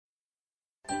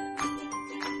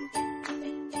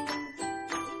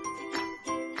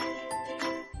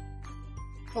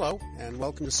Hello, and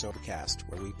welcome to Sobercast,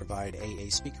 where we provide AA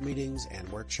speaker meetings and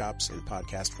workshops in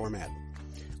podcast format.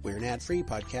 We're an ad-free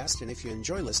podcast, and if you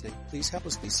enjoy listening, please help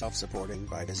us be self-supporting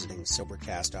by visiting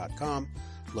Sobercast.com,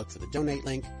 look for the donate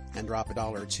link, and drop $1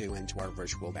 or $2 into our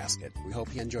virtual basket. We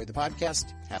hope you enjoy the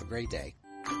podcast. Have a great day.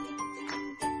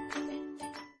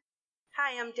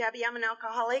 Hi, I'm Debbie. I'm an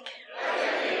alcoholic.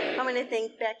 I want to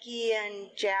thank Becky and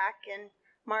Jack and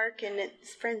Mark and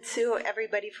his friend Sue,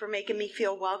 everybody, for making me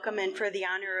feel welcome and for the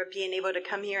honor of being able to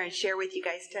come here and share with you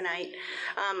guys tonight.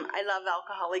 I love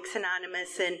Alcoholics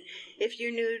Anonymous, and if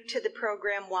you're new to the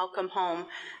program, welcome home.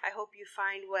 I hope you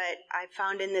find what I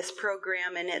found in this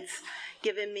program, and it's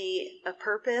given me a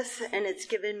purpose, and it's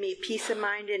given me peace of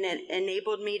mind, and it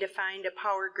enabled me to find a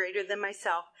power greater than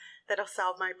myself that'll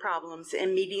solve my problems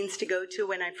and meetings to go to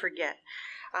when I forget.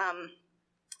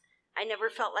 I never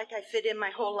felt like I fit in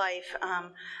my whole life.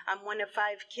 I'm one of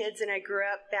 5 kids, and I grew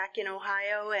up back in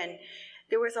Ohio, and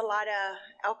there was a lot of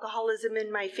alcoholism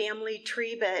in my family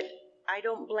tree, but I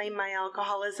don't blame my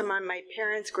alcoholism on my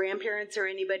parents, grandparents, or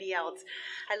anybody else.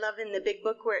 I love in the big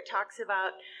book where it talks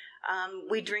about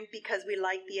we drink because we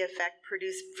like the effect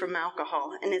produced from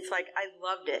alcohol, and it's like I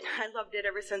loved it. I loved it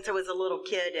ever since I was a little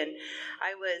kid, and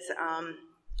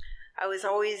I was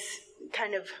always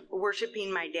kind of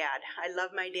worshiping my dad. I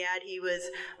love my dad. He was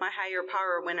my higher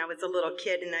power when I was a little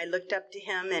kid, and I looked up to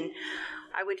him, and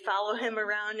I would follow him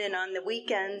around, and on the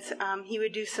weekends, he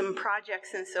would do some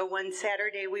projects. And so one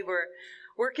Saturday we were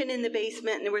working in the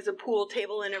basement, and there was a pool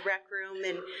table in a rec room,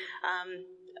 and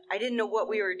I didn't know what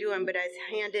we were doing, but I was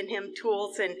handing him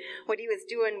tools, and what he was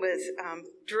doing was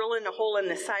drilling a hole in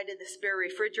the side of the spare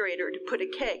refrigerator to put a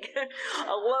keg. I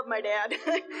love my dad.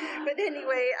 But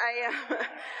anyway,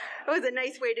 it was a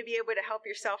nice way to be able to help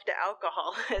yourself to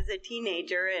alcohol as a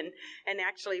teenager, and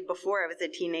actually before I was a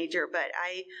teenager. But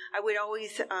I would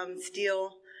always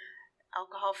steal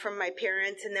alcohol from my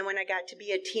parents, and then when I got to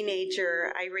be a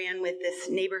teenager, I ran with this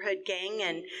neighborhood gang,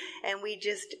 and we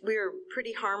were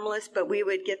pretty harmless, but we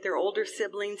would get their older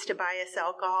siblings to buy us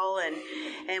alcohol,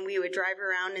 and we would drive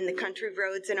around in the country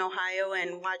roads in Ohio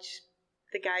and watch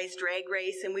the guys drag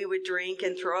race, and we would drink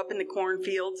and throw up in the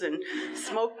cornfields and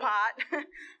smoke pot.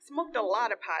 Smoked a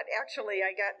lot of pot. Actually,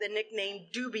 I got the nickname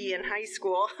Doobie in high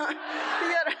school.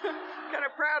 Kind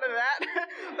of proud of that.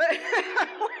 But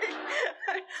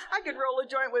I could roll a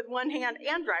joint with one hand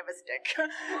and drive a stick.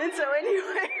 And so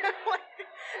anyway,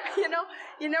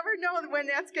 you never know when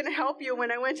that's going to help you.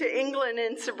 When I went to England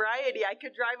in sobriety, I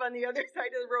could drive on the other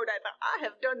side of the road. I thought, I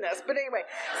have done this. But anyway,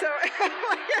 so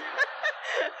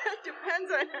it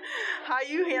depends on how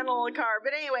you handle a car.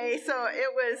 But anyway, so it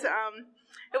was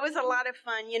a lot of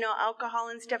fun. Alcohol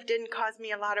and stuff didn't cause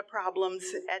me a lot of problems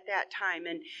at that time,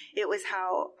 and it was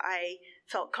how I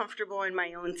felt comfortable in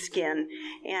my own skin,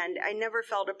 and I never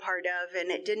felt a part of, and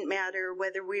it didn't matter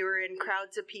whether we were in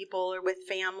crowds of people or with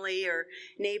family or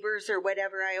neighbors or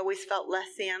whatever. I always felt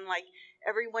less than, like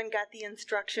everyone got the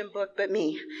instruction book but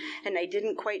me, and I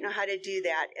didn't quite know how to do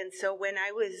that. And so when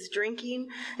I was drinking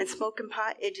and smoking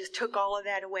pot, it just took all of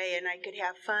that away, and I could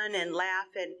have fun and laugh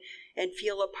and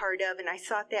feel a part of, and I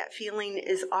sought that feeling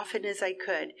as often as I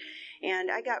could.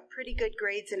 And I got pretty good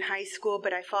grades in high school,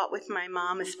 but I fought with my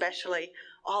mom especially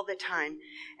all the time,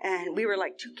 and we were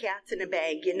like 2 cats in a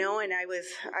bag, and I was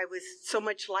so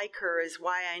much like her, is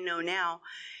why I know now.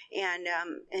 And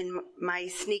my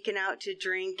sneaking out to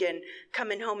drink and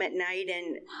coming home at night,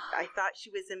 and I thought she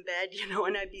was in bed,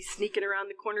 and I'd be sneaking around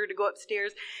the corner to go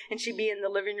upstairs, and she'd be in the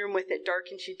living room with it dark,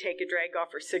 and she'd take a drag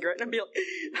off her cigarette, and I'd be like,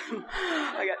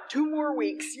 I got 2 more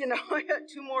weeks, I got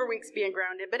 2 more weeks being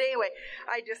grounded. But anyway,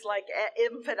 I just like ad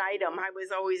infinitum, I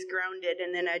was always grounded,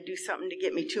 and then I'd do something to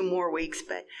get me 2 more weeks.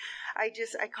 But I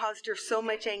caused her so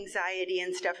much anxiety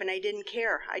and stuff, and I didn't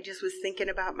care. I just was thinking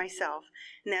about myself,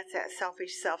 and that's that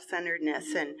selfish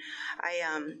self-centeredness. And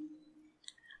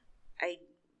I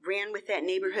ran with that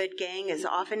neighborhood gang as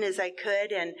often as I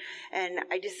could, and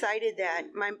I decided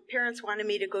that my parents wanted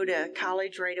me to go to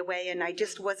college right away, and I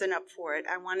just wasn't up for it.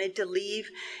 I wanted to leave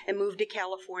and move to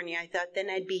California. I thought then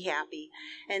I'd be happy.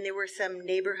 And there were some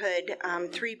neighborhood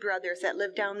 3 brothers that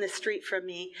lived down the street from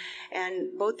me,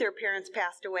 and both their parents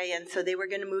passed away, and so they were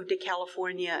going to move to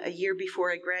California a year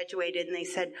before I graduated, and they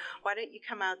said, why don't you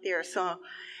come out there? So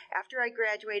after I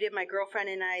graduated, my girlfriend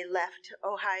and I left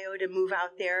Ohio to move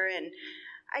out there, and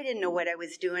I didn't know what I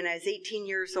was doing. I was 18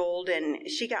 years old, and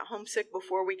she got homesick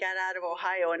before we got out of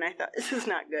Ohio, and I thought, this is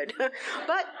not good.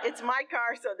 But it's my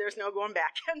car, so there's no going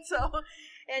back. And so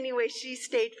anyway, she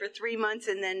stayed for 3 months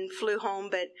and then flew home,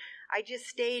 but I just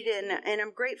stayed in, and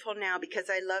I'm grateful now because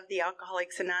I love the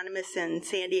Alcoholics Anonymous in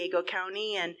San Diego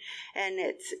County, and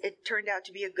it turned out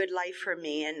to be a good life for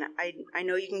me. And I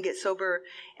know you can get sober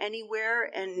anywhere,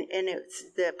 and it's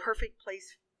the perfect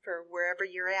place for wherever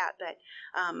you're at, but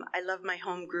I love my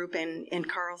home group in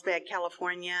Carlsbad,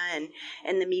 California,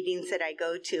 and the meetings that I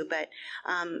go to. But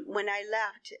when I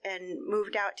left and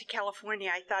moved out to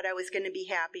California, I thought I was going to be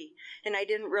happy, and I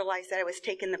didn't realize that I was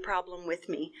taking the problem with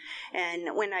me.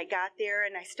 And when I got there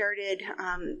and I started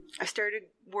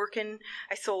working,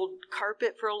 I sold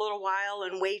carpet for a little while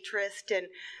and waitressed, and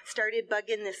started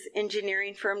bugging this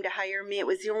engineering firm to hire me. It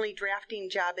was the only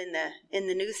drafting job in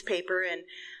the newspaper, and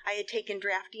I had taken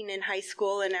drafting in high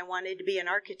school, and I wanted to be an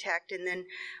architect. And then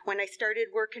when I started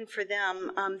working for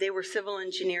them, they were civil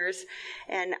engineers,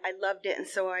 and I loved it. And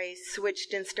so I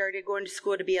switched and started going to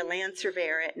school to be a land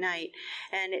surveyor at night.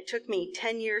 And it took me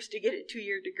 10 years to get a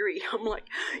 2-year degree. I'm like,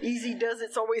 easy does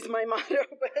it's always my motto,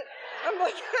 but I'm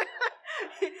like,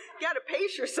 got to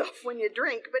pace yourself when you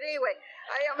drink. But anyway,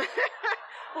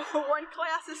 I am one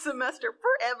class a semester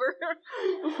forever.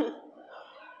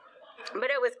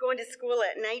 But I was going to school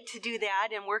at night to do that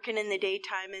and working in the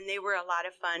daytime, and they were a lot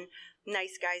of fun,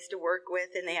 nice guys to work with,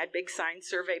 and they had big sign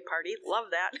survey parties. Love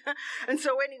that. And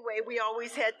so anyway, we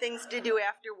always had things to do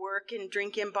after work and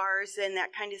drink in bars and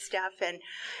that kind of stuff. And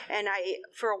I,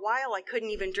 for a while, I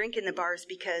couldn't even drink in the bars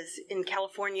because in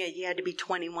California, you had to be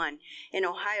 21. In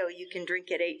Ohio, you can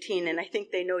drink at 18, and I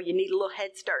think they know you need a little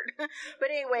head start.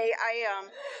 But anyway,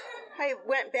 I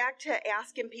went back to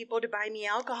asking people to buy me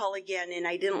alcohol again, and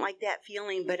I didn't like that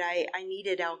feeling, but I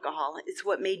needed alcohol. It's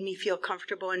what made me feel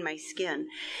comfortable in my skin.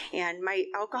 And my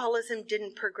alcoholism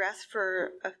didn't progress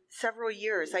for several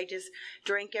years. I just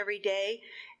drank every day,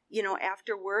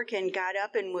 after work, and got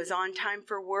up and was on time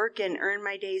for work and earned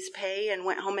my day's pay and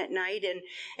went home at night.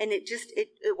 And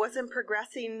it wasn't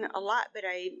progressing a lot, but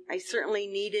I certainly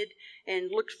needed and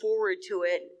looked forward to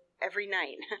it every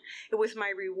night. It was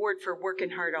my reward for working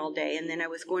hard all day. And then I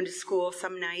was going to school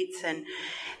some nights, and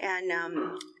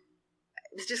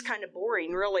it was just kind of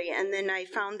boring, really. And then I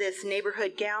found this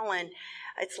neighborhood gal, and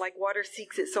it's like water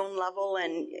seeks its own level,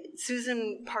 and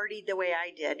Susan partied the way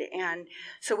I did. And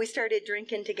so we started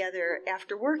drinking together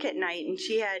after work at night, and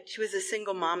she was a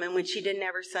single mom, and when she didn't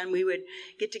have her son, we would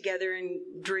get together and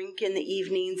drink in the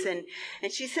evenings. And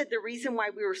she said the reason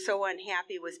why we were so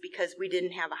unhappy was because we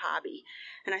didn't have a hobby.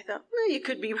 And I thought, well, you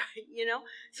could be right,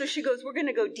 So she goes, we're going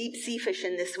to go deep sea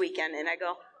fishing this weekend. And I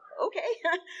go, okay.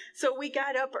 So we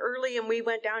got up early and we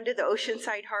went down to the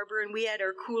Oceanside Harbor, and we had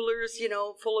our coolers,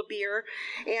 full of beer.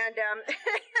 And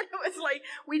it was like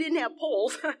we didn't have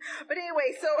poles. But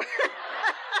anyway, so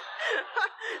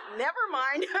never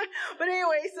mind. But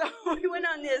anyway, so we went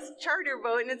on this charter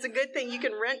boat, and it's a good thing you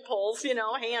can rent poles,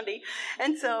 handy.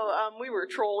 And so we were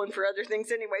trolling for other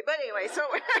things anyway. But anyway, so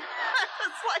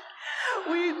it's like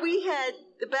we had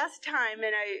the best time.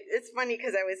 And it's funny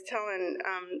because I was telling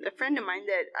a friend of mine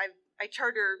that I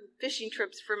charter fishing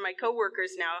trips for my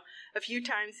coworkers now a few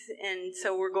times, and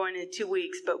so we're going in 2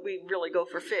 weeks, but we really go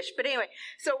for fish. But anyway,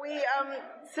 so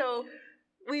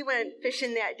we went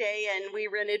fishing that day, and we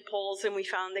rented poles, and we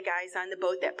found the guys on the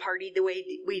boat that partied the way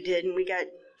we did, and we got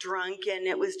drunk, and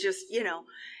it was just,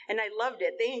 and I loved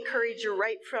it. They encourage you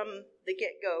right from the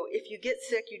get-go. If you get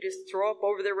sick, you just throw up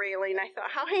over the railing. I thought,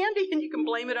 how handy, and you can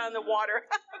blame it on the water.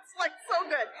 It's like so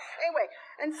good. Anyway,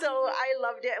 and so I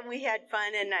loved it, and we had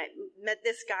fun, and I met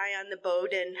this guy on the boat,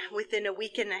 and within a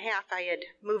week and a half, I had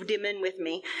moved him in with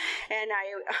me. And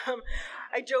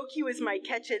I joke he was my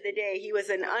catch of the day. He was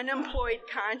an unemployed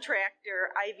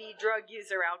contractor, IV drug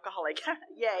user, alcoholic.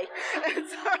 Yay. And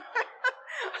so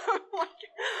I'm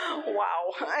like,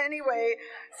 wow. Anyway,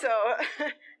 so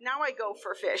now I go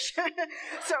for fish.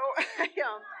 So,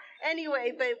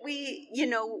 anyway, but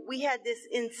we had this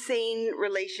insane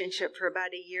relationship for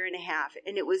about a year and a half,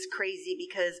 and it was crazy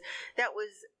because that was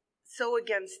so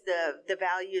against the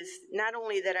values, not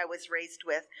only that I was raised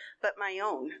with, but my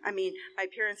own. I mean, my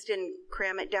parents didn't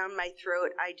cram it down my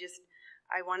throat.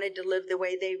 I wanted to live the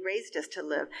way they raised us to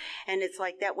live. And it's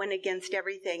like that went against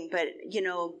everything. But,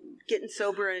 getting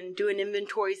sober and doing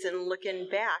inventories and looking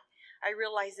back, I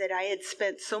realized that I had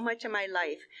spent so much of my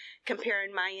life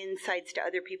comparing my insides to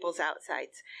other people's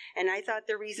outsides. And I thought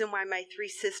the reason why my 3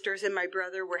 sisters and my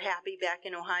brother were happy back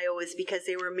in Ohio was because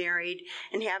they were married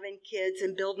and having kids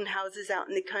and building houses out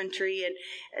in the country.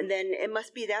 And then it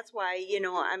must be that's why,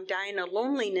 I'm dying of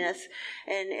loneliness,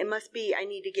 and it must be I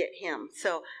need to get him.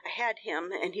 So I had him,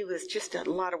 and he was just a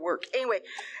lot of work. Anyway,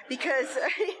 because,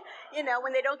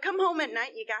 when they don't come home at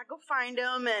night, you got to go find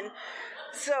them. And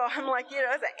so I'm like,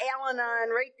 it's an al-anon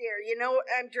right there.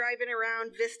 I'm driving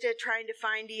around Vista trying to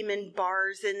find him in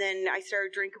bars, and then I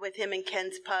started drinking with him in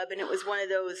Ken's Pub, and it was one of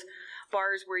those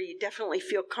bars where you definitely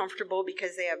feel comfortable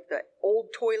because they have the old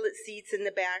toilet seats in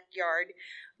the backyard,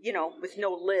 with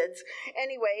no lids.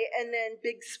 Anyway, and then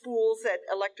big spools that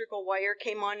electrical wire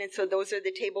came on, and so those are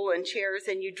the table and chairs,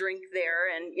 and you drink there,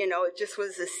 and, it just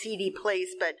was a seedy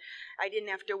place, but I didn't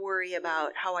have to worry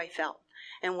about how I felt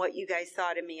and what you guys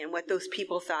thought of me and what those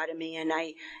people thought of me, and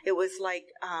it was like,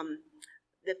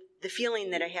 the feeling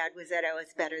that I had was that I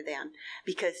was better than,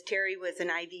 because Terry was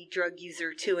an IV drug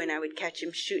user too, and I would catch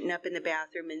him shooting up in the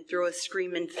bathroom and throw a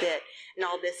screaming fit and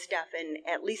all this stuff, and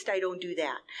at least I don't do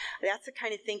that. That's the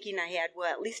kind of thinking I had.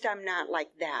 Well, at least I'm not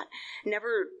like that.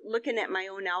 Never looking at my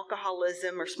own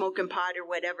alcoholism or smoking pot or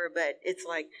whatever, but it's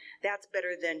like, that's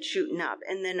better than shooting up.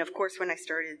 And then, of course, when I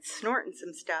started snorting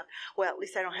some stuff, well, at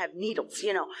least I don't have needles,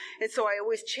 And so I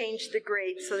always changed the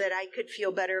grade so that I could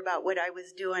feel better about what I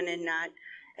was doing and not.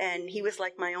 And he was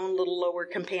like my own little lower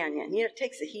companion. It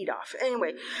takes the heat off.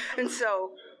 Anyway, and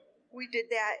so we did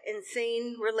that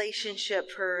insane relationship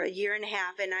for a year and a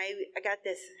half, and I got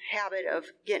this habit of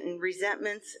getting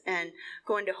resentments and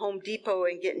going to Home Depot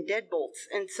and getting deadbolts.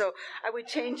 And so I would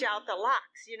change out the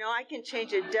locks. I can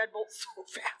change a deadbolt so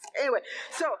fast. Anyway,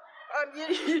 so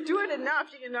you do it enough,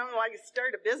 like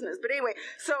start a business. But anyway,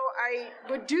 so I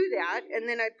would do that, and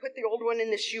then I'd put the old one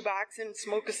in the shoebox and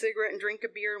smoke a cigarette and drink a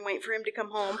beer and wait for him to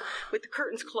come home with the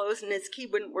curtains closed and his key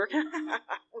wouldn't work, and then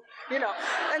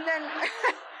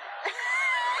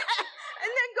and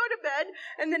then go to bed,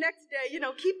 and the next day,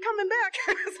 keep coming back.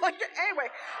 It's like, anyway,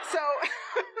 so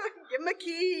give him a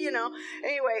key,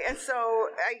 Anyway, and so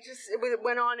it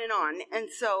went on,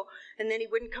 and then he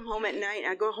wouldn't come home at night,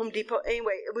 and I'd go to Home Depot.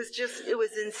 Anyway, it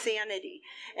was insanity.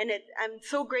 And I'm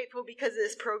so grateful because of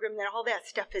this program that all that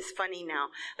stuff is funny now.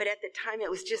 But at the time, it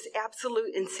was just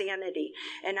absolute insanity.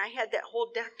 And I had that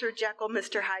whole Dr. Jekyll,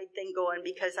 Mr. Hyde thing going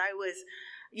because I was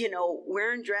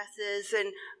wearing dresses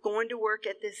and going to work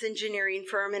at this engineering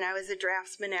firm, and I was a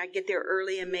draftsman. I'd get there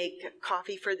early and make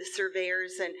coffee for the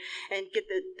surveyors and get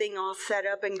the thing all set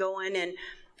up and going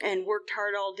and worked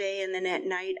hard all day, and then at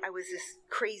night I was this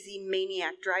crazy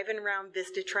maniac driving around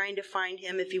Vista trying to find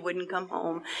him if he wouldn't come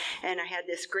home. And I had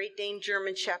this Great Dane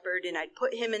German Shepherd, and I'd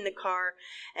put him in the car,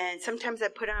 and sometimes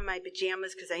I'd put on my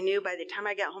pajamas because I knew by the time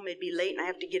I got home it'd be late and I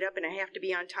have to get up and I have to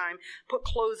be on time, put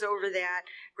clothes over that,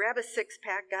 grab a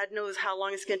six-pack, God knows how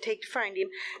long it's going to take to find him,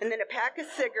 and then a pack of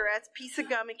cigarettes, piece of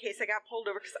gum in case I got pulled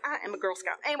over because I am a Girl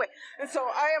Scout. Anyway, and so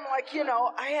I am like,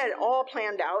 I had it all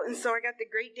planned out, and so I got the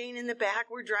Great Dane in the back,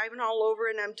 we're driving all over,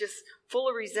 and I'm just full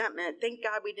of resentment. Thank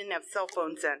God we didn't have cell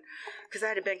phones then, because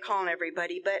I'd have been calling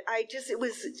everybody. But it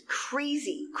was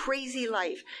crazy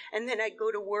life. And then I'd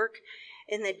go to work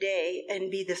in the day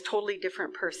and be this totally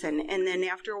different person. And then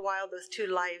after a while, those two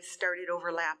lives started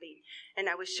overlapping. And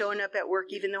I was showing up at work,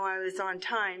 even though I was on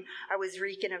time, I was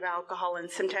reeking of alcohol. And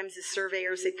sometimes the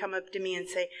surveyors would come up to me and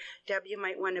say, Deb, you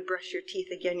might want to brush your teeth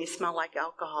again. You smell like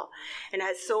alcohol. And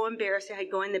I was so embarrassed.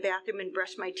 I'd go in the bathroom and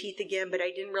brush my teeth again, but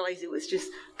I didn't realize it was just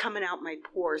coming out my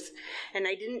pores. And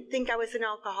I didn't think I was an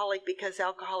alcoholic because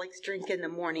alcoholics drink in the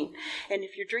morning. And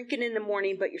if you're drinking in the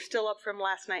morning, but you're still up from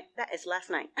last night, that is last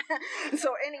night.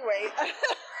 So anyway,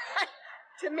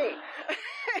 to me.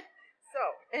 So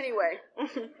anyway.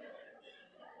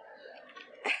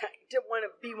 I didn't want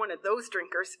to be one of those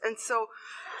drinkers. And so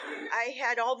I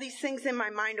had all these things in my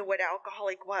mind of what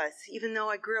alcoholic was, even though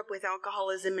I grew up with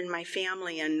alcoholism in my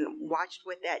family and watched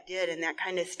what that did and that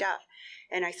kind of stuff.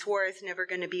 And I swore I was never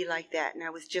going to be like that, and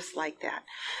I was just like that.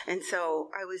 And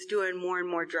so I was doing more and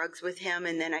more drugs with him,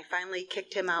 and then I finally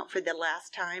kicked him out for the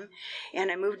last time.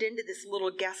 And I moved into this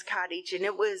little guest cottage, and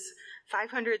it was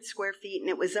 500 square feet, and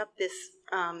it was up this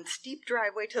steep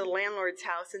driveway to the landlord's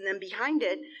house, and then behind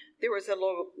it, there was a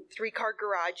little 3-car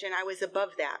garage, and I was above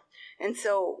that. And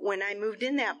so when I moved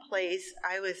in that place,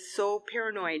 I was so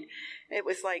paranoid. It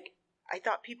was like I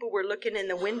thought people were looking in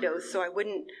the windows, so I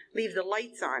wouldn't leave the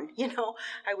lights on.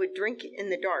 I would drink in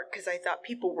the dark because I thought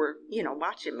people were,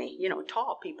 watching me,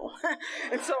 tall people.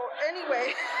 And so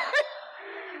anyway,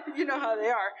 you know how they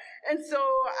are. And so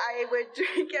I would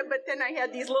drink it, but then I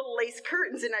had these little lace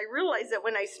curtains, and I realized that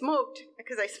when I smoked,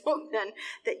 because I smoked then,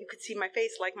 that you could see my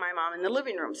face like my mom in the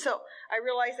living room. So I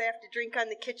realized I have to drink on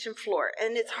the kitchen floor,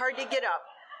 and it's hard to get up.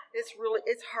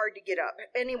 It's hard to get up.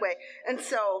 Anyway, and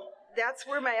so that's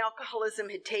where my alcoholism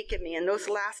had taken me. And those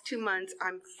last 2 months,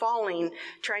 I'm falling,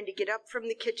 trying to get up from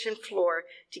the kitchen floor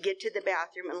to get to the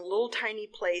bathroom in a little tiny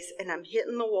place, and I'm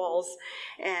hitting the walls,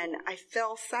 and I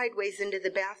fell sideways into the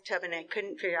bathtub, and I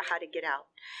couldn't figure out how to get out.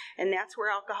 And that's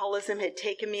where alcoholism had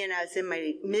taken me, and I was in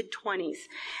my mid-20s.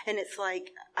 And it's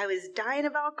like I was dying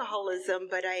of alcoholism,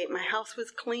 but my house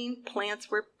was clean, plants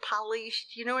were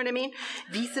polished, you know what I mean?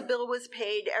 Visa bill was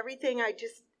paid, everything,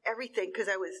 because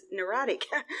I was neurotic.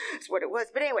 That's what it was.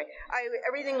 But anyway,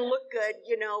 everything looked good,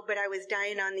 but I was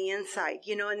dying on the inside,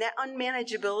 and that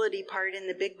unmanageability part in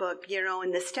the big book,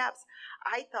 in the steps,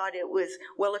 I thought it was,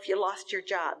 well, if you lost your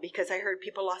job, because I heard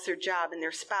people lost their job and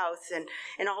their spouse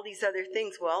and all these other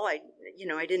things. Well, I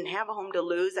didn't have a home to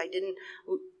lose. I didn't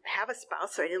have a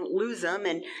spouse, so I didn't lose them.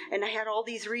 And I had all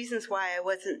these reasons why I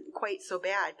wasn't quite so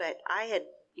bad, but I had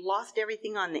lost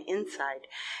everything on the inside,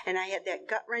 and I had that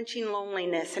gut-wrenching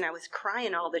loneliness, and I was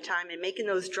crying all the time and making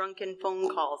those drunken phone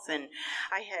calls. And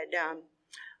I had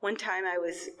one time I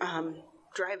was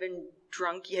driving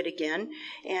drunk yet again,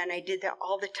 and I did that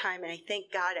all the time, and I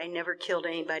thank God I never killed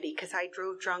anybody, because I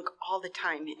drove drunk all the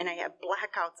time, and I had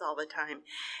blackouts all the time.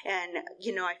 And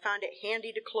I found it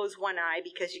handy to close one eye,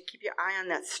 because you keep your eye on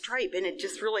that stripe, and it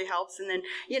just really helps. And then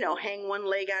hang one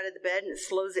leg out of the bed, and it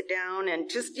slows it down, and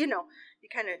just you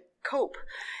kind of cope.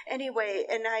 Anyway,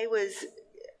 and I was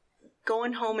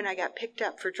going home, and I got picked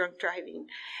up for drunk driving,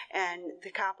 and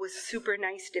the cop was super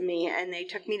nice to me, and they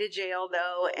took me to jail,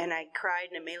 though, and I cried,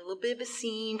 and I made a little bit of a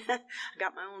scene. I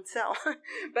got my own cell.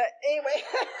 But anyway,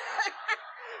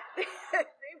 they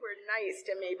were nice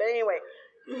to me. But anyway,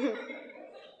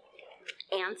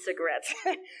 and cigarettes.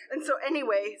 And so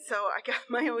anyway, so I got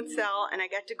my own cell, and I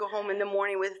got to go home in the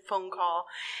morning with a phone call,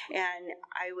 and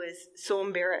I was so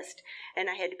embarrassed, and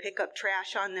I had to pick up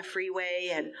trash on the freeway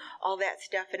and all that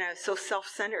stuff, and I was so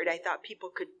self-centered. I thought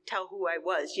people could tell who I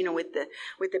was, with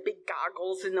the big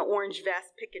goggles and the orange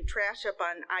vest, picking trash up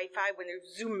on I-5 when they're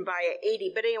zooming by at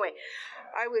 80. But anyway,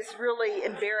 I was really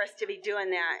embarrassed to be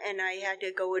doing that, and I had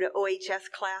to go to OHS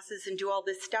classes and do all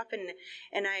this stuff,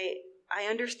 and I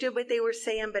understood what they were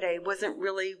saying, but I wasn't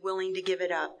really willing to give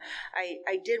it up.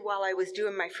 I did, while I was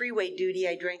doing my freeway duty,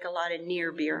 I drank a lot of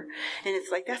near beer. And it's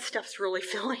like, that stuff's really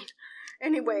filling.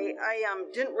 Anyway, I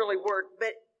didn't really work,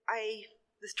 but I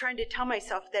was trying to tell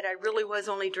myself that I really was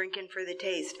only drinking for the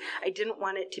taste. I didn't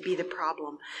want it to be the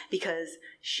problem, because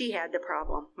she had the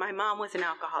problem. My mom was an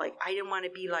alcoholic. I didn't want to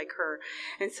be like her.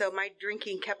 And so my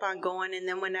drinking kept on going. And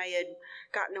then when I had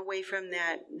gotten away from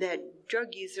that drug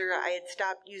user, I had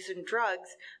stopped using drugs,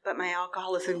 but my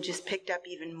alcoholism just picked up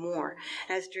even more.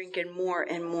 I was drinking more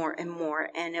and more and more.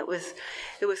 And it was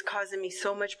causing me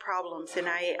so much problems. And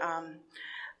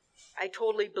I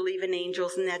totally believe in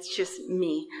angels, and that's just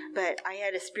me. But I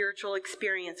had a spiritual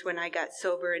experience when I got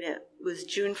sober, and it was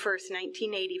June 1st,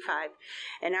 1985.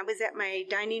 And I was at my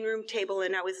dining room table,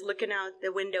 and I was looking out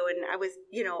the window, and I was,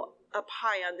 up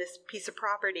high on this piece of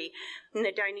property, and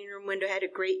the dining room window had a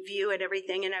great view and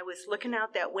everything, and I was looking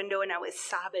out that window, and I was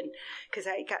sobbing, because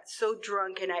I got so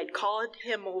drunk, and I'd called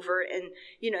him over, and,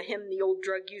 him, the old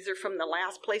drug user from the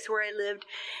last place where I lived,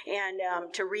 and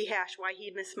to rehash why he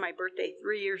missed my birthday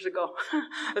 3 years ago.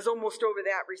 I was almost over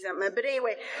that resentment, but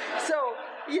anyway, so,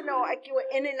 I went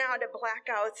in and out of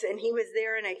blackouts, and he was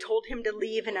there, and I told him to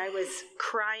leave, and I was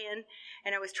crying,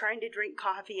 and I was trying to drink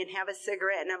coffee and have a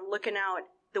cigarette, and I'm looking out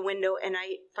the window, and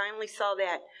I finally saw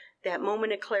that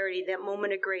moment of clarity, that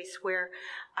moment of grace, where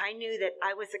I knew that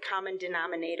I was a common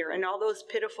denominator, and all those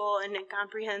pitiful and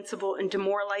incomprehensible and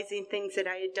demoralizing things that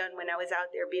I had done when I was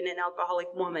out there being an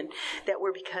alcoholic woman, that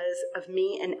were because of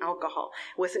me and alcohol.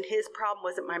 It wasn't his problem,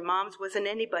 wasn't my mom's, wasn't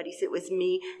anybody's. It was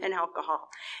me and alcohol.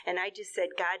 And I just said,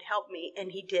 God help me,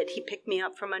 and he did. He picked me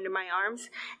up from under my arms,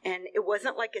 and it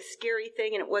wasn't like a scary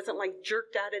thing, and it wasn't like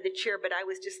jerked out of the chair, but I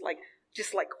was just like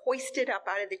hoisted up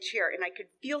out of the chair, and I could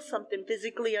feel something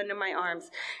physically under my arms.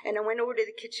 And I went over to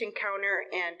the kitchen counter,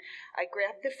 and I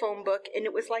grabbed the phone book, and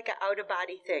it was like an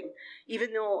out-of-body thing,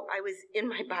 even though I was in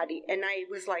my body. And I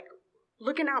was like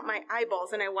looking out my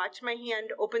eyeballs, and I watched my hand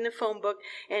open the phone book,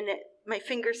 and my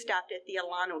finger stopped at the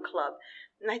al-anon club.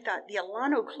 And I thought the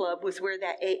al-anon club was where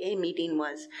that AA meeting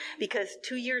was, because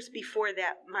 2 years before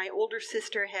that, my older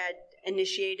sister had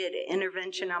initiated an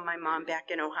intervention on my mom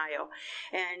back in Ohio.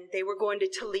 And they were going to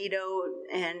Toledo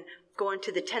and going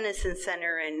to the Tennyson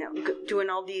Center and doing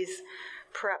all these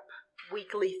prep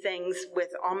weekly things with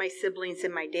all my siblings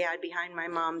and my dad behind my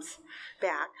mom's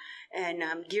back, and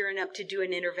gearing up to do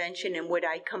an intervention, and would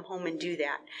I come home and do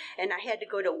that? And I had to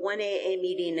go to one AA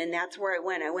meeting, and that's where I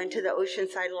went. I went to the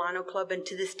Oceanside al-anon Club, and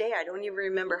to this day, I don't even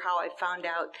remember how I found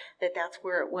out that that's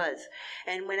where it was.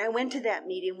 And when I went to that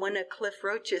meeting, one of Cliff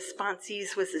Roach's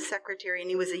sponsees was the secretary, and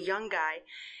he was a young guy.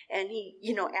 And he,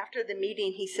 after the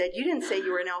meeting, he said, "You didn't say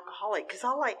you were an alcoholic," because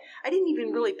I didn't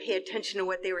even really pay attention to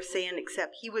what they were saying,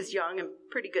 except he was young and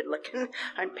pretty good looking.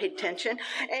 I paid attention.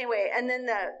 Anyway, and then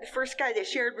the first guy that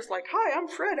shared was like, "Hi, I'm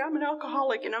Fred. I'm an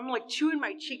alcoholic." And I'm like chewing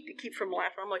my cheek to keep from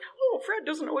laughing. I'm like, "Oh, Fred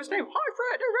doesn't know his name. Hi,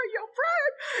 Fred. Yo,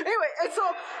 Fred." Anyway, and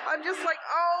so I'm just like,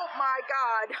 "Oh my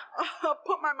God,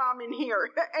 put my mom in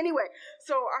here." Anyway,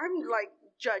 so I'm like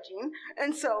judging,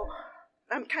 and so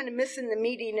I'm kind of missing the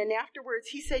meeting, and afterwards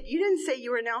he said, "You didn't say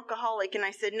you were an alcoholic." And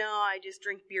I said, "No, I just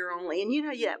drink beer only." And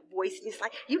that voice, and he's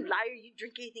like, "You liar, you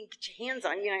drink anything, get your hands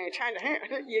on, you're trying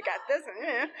to, you got this."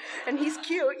 And he's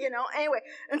cute, anyway.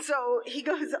 And so he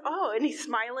goes, "Oh," and he's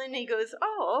smiling, and he goes,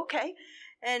 "Oh, okay."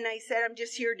 And I said, "I'm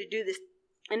just here to do this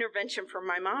intervention for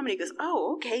my mom." And he goes,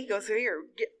 "Oh, okay." He goes, "Here,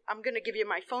 I'm going to give you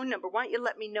my phone number. Why don't you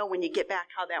let me know when you get back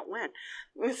how that went?"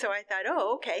 And so I thought,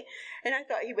 "Oh, okay." And I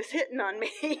thought he was hitting on me.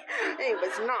 He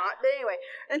was not. But anyway,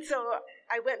 and so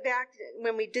I went back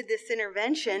when we did this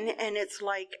intervention, and it's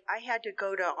like I had to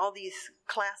go to all these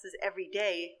classes every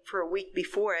day for a week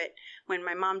before it when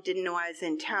my mom didn't know I was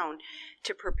in town,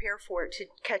 to prepare for it, to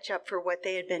catch up for what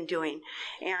they had been doing.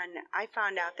 And I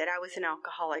found out that I was an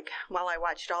alcoholic while I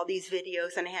watched all these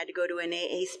videos, and I had to go to an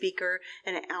AA speaker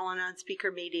and an al-anon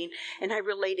speaker meeting, and I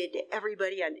related to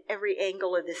everybody on every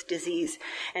angle of this disease.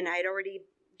 And I had already,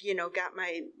 got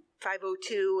my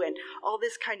 502 and all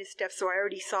this kind of stuff, so I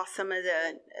already saw some of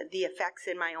the effects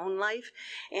in my own life.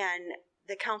 And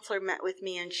the counselor met with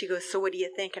me, and she goes, "So what do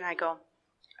you think?" And I go,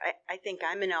 I think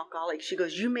I'm an alcoholic." She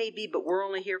goes, "You may be, but we're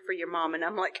only here for your mom." And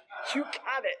I'm like, "You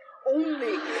got it,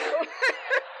 only."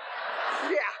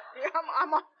 Yeah,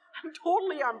 I'm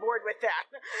totally on board with that.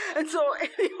 And so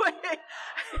anyway,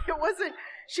 it wasn't,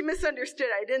 she misunderstood.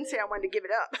 I didn't say I wanted to give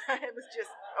it up. I was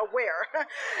just aware.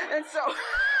 And so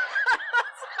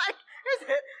it's like,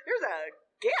 there's a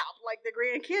gap like the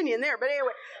Grand Canyon there. But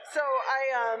anyway, so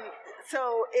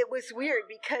it was weird,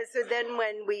 because then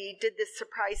when we did this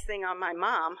surprise thing on my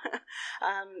mom,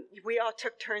 we all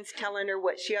took turns telling her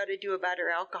what she ought to do about her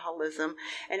alcoholism.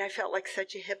 And I felt like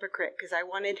such a hypocrite, because I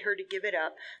wanted her to give it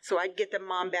up so I'd get the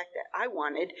mom back that I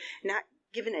wanted, not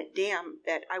giving a damn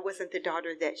that I wasn't the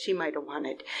daughter that she might have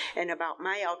wanted, and about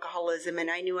my alcoholism. And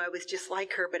I knew I was just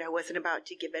like her, but I wasn't about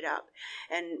to give it up.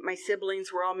 And my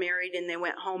siblings were all married, and they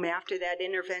went home after that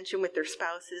intervention with their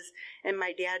spouses. And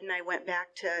my dad and I went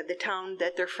back to the town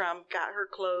that they're from, got her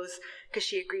clothes because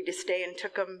she agreed to stay, and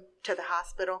took them to the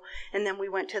hospital. And then we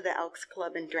went to the Elks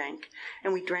Club and drank.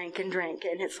 And we drank and drank.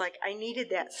 And it's like I needed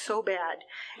that so bad.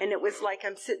 And it was like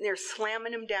I'm sitting there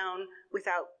slamming them down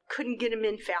couldn't get them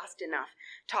in fast enough,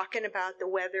 talking about the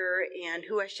weather and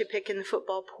who I should pick in the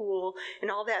football pool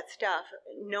and all that stuff,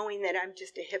 knowing that I'm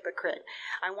just a hypocrite.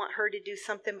 I want her to do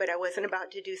something, but I wasn't about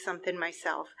to do something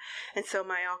myself. And so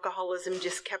my alcoholism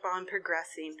just kept on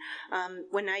progressing.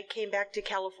 When I came back to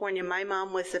California, my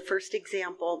mom was the first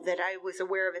example that I was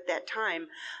aware of at that time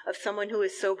of someone who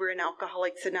was sober in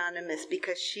Alcoholics Anonymous,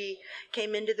 because she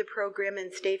came into the program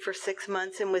and stayed for 6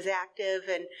 months and was active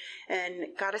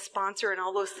and got a sponsor and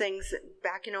all those things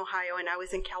back in Ohio, and I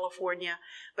was in California,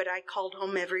 but I called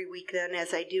home every week then,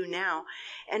 as I do now.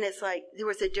 And it's like there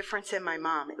was a difference in my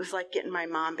mom. It was like getting my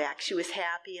mom back. She was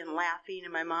happy and laughing,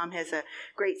 and my mom has a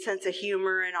great sense of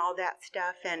humor and all that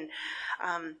stuff, and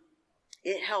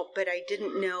it helped. But I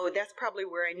didn't know, that's probably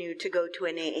where I knew to go to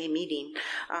an AA meeting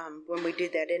when we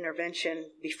did that intervention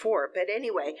before. But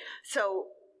anyway, so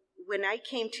when I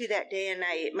came to that day and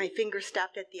my finger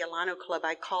stopped at the al-anon Club,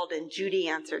 I called and Judy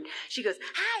answered. She goes,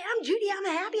 "Hi, I'm Judy. I'm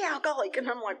a happy alcoholic." And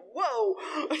I'm like, whoa,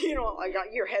 like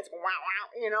your head's wow, wow.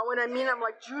 You know what I mean? I'm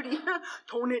like, "Judy,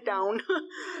 tone it down."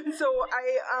 So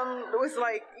I was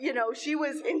like, she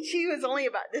was only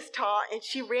about this tall, and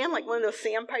she ran like one of those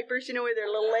sandpipers, with their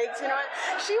little legs,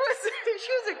 She was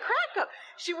a crack up.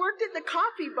 She worked at the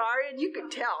coffee bar, and you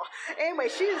could tell. Anyway,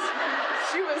 she was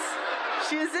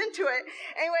into it.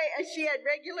 Anyway, and she had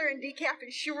regular and decaf,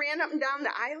 and she ran up and down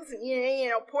the aisles and,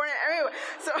 pouring it. Anyway,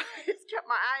 so I just kept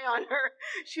my eye on her.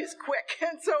 She was quick.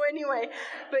 And so anyway,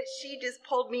 but she just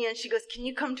pulled me in. She goes, "Can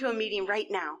you come to a meeting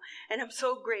right now?" And I'm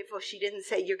so grateful she didn't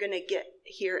say, "You're going to get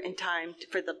here in time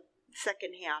for the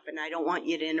second half, and I don't want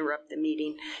you to interrupt the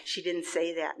meeting." She didn't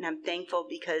say that, and I'm thankful,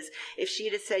 because if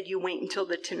she'd have said, "You wait until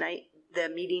the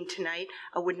meeting tonight,"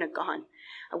 I wouldn't have gone.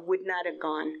 I would not have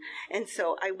gone. And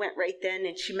so I went right then,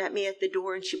 and she met me at the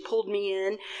door, and she pulled me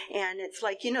in. And it's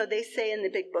like, they say in the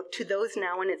big book, to those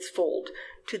now and it's fold.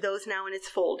 To those now and it's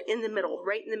fold. In the middle,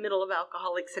 right in the middle of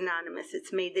Alcoholics Anonymous,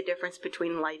 it's made the difference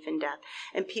between life and death.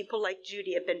 And people like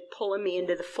Judy have been pulling me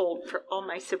into the fold for all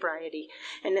my sobriety.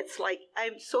 And it's like,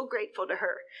 I'm so grateful to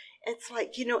her. It's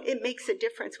like, it makes a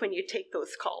difference when you take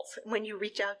those calls, when you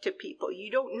reach out to people. You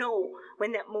don't know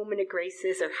when that moment of grace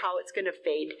is or how it's going to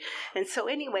fade. And so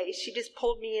anyway, she just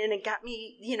pulled me in and got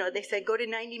me, they said, go to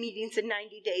 90 meetings in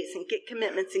 90 days and get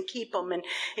commitments and keep them and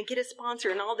get a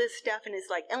sponsor and all this stuff. And it's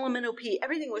like elemental P.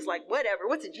 Everything was like, whatever.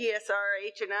 What's a GSR,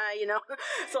 H&I,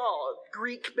 It's all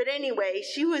Greek. But anyway,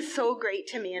 she was so great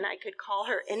to me, and I could call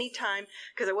her anytime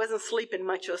because I wasn't sleeping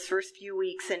much those first few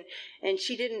weeks. And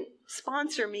she didn't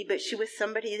sponsor me, but she was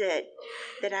somebody that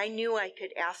I knew I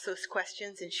could ask those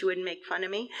questions and she wouldn't make fun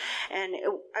of me. And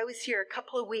I was here a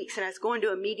couple of weeks, and I was going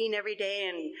to a meeting every day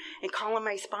and calling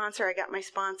my sponsor. I got my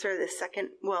sponsor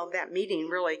that meeting,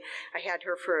 really, I had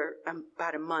her for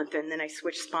about a month, and then I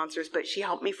switched sponsors, but she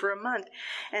helped me for a month.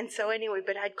 And so anyway,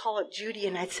 but I'd call up Judy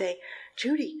and I'd say,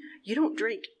 Judy, you don't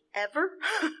drink ever?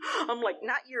 I'm like,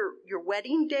 not your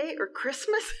wedding day or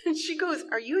Christmas? And she goes,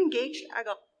 are you engaged? I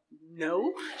go,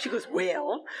 no. She goes,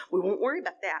 well, we won't worry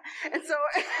about that. And so,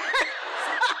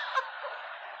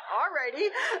 alrighty.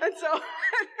 And so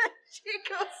she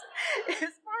goes,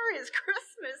 as far as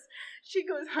Christmas, she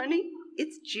goes, honey,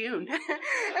 it's June. And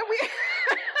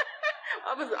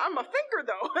I'm a thinker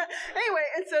though. Anyway,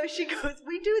 and so she goes,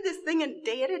 we do this thing a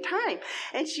day at a time.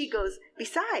 And she goes,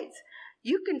 besides,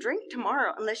 you can drink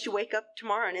tomorrow unless you wake up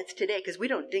tomorrow and it's today, because we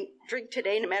don't drink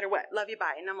today no matter what. Love you,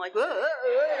 bye. And I'm like, whoa.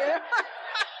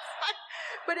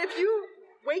 But if you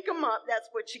wake them up, that's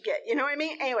what you get. You know what I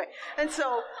mean? Anyway, and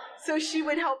so she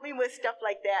would help me with stuff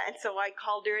like that. And so I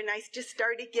called her, and I just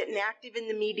started getting active in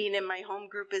the meeting. And my home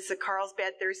group is the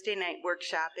Carlsbad Thursday night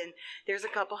workshop. And there's a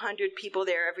couple hundred people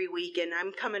there every week. And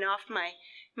I'm coming off my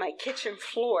kitchen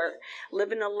floor,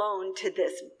 living alone, to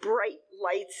this bright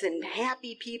lights and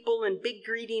happy people and big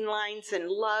greeting lines and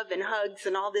love and hugs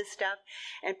and all this stuff.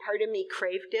 And part of me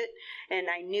craved it, and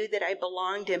I knew that I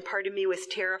belonged, and part of me was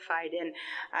terrified. And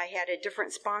I had a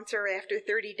different sponsor after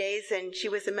 30 days, and she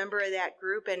was a member of that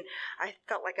group, and I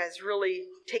felt like I was really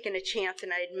taking a chance.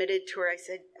 And I admitted to her, I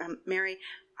said, Mary,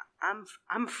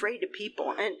 I'm afraid of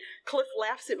people. And Cliff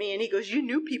laughs at me and he goes, you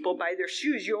knew people by their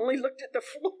shoes. You only looked at the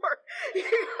floor.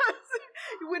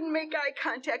 You wouldn't make eye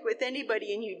contact with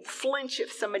anybody, and you'd flinch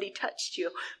if somebody touched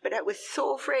you. But I was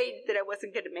so afraid that I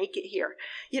wasn't going to make it here.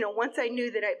 Once I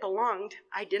knew that I belonged,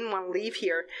 I didn't want to leave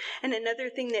here. And another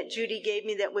thing that Judy gave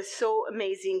me that was so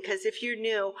amazing, because if you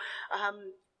knew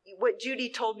what Judy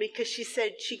told me, because she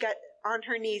said she got on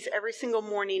her knees every single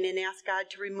morning and asked God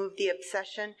to remove the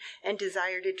obsession and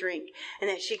desire to drink, and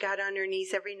that she got on her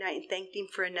knees every night and thanked him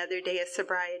for another day of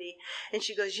sobriety. And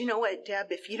she goes, you know what,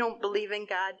 Deb, if you don't believe in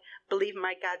God, believe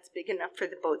my God's big enough for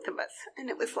the both of us. And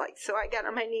it was like, so I got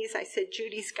on my knees, I said,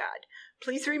 Judy's God,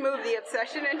 please remove the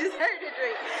obsession and desire to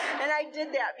drink. And I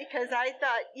did that because I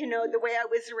thought, the way I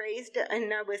was raised,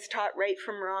 and I was taught right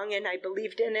from wrong, and I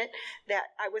believed in it, that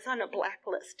I was on a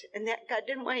blacklist, and that God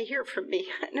didn't want to hear from me.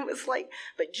 And it was like,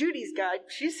 but Judy's God,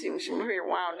 she seems very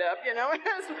wound up, on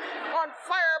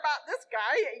fire about this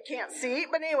guy. You can't see.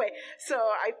 But anyway, so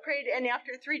I prayed, and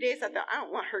after 3 days, I thought, I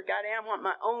don't want her God, I want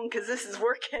my own, because this is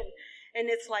working. And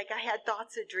it's like I had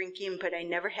thoughts of drinking, but I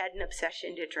never had an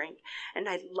obsession to drink. And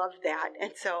I loved that.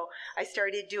 And so I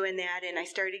started doing that, and I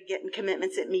started getting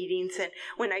commitments at meetings. And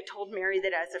when I told Mary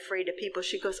that I was afraid of people,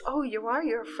 she goes, oh, you are?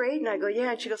 You're afraid? And I go,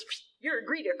 yeah. And she goes, you're a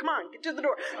greeter. Come on, get to the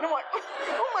door. And I'm like,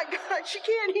 oh my God, she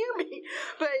can't hear me.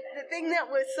 But the thing that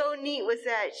was so neat was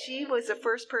that she was the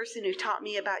first person who taught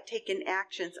me about taking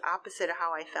actions opposite of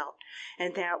how I felt.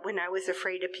 And that when I was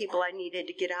afraid of people, I needed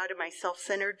to get out of my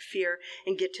self-centered fear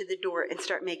and get to the door and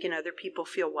start making other people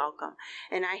feel welcome.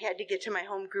 And I had to get to my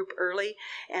home group early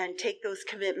and take those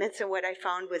commitments. And what I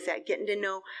found was that getting to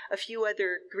know a few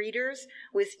other greeters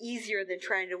was easier than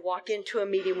trying to walk into a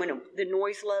meeting when the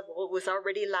noise level was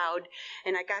already loud.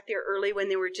 And I got there early when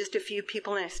there were just a few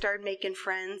people, and I started making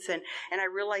friends. And I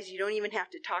realized you don't even have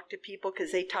to talk to people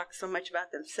because they talk so much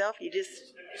about themselves. You just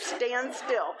stand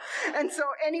still. And so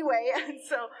anyway,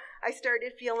 I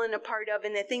started feeling a part of,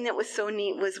 and the thing that was so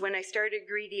neat was when I started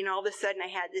greeting, all of a sudden I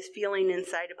had this feeling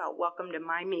inside about welcome to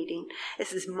my meeting.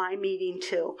 This is my meeting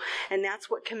too. And that's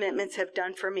what commitments have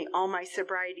done for me. All my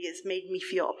sobriety has made me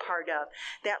feel a part of.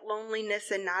 That loneliness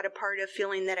and not a part of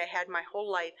feeling that I had my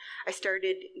whole life, I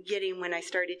started getting when I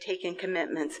started taking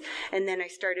commitments. And then I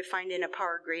started finding a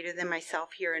power greater than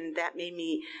myself here, and that made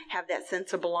me have that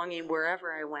sense of belonging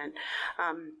wherever I went.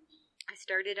 I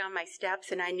started on my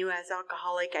steps, and I knew as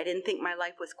alcoholic, I didn't think my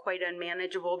life was quite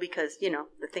unmanageable because,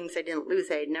 the things I didn't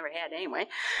lose, I had never had anyway.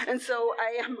 And so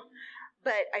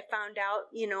but I found out,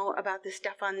 about the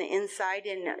stuff on the inside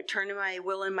and turning my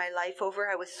will and my life over.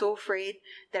 I was so afraid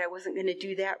that I wasn't going to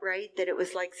do that right, that it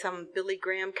was like some Billy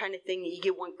Graham kind of thing. You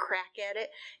get one crack at it.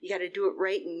 You got to do it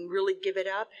right and really give it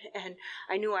up. And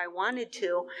I knew I wanted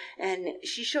to. And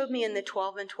she showed me in the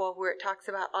 12 and 12 where it talks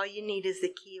about all you need is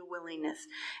the key of willingness.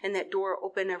 And that door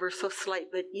open ever so slight,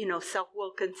 but,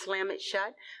 self-will can slam it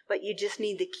shut. But you just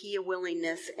need the key of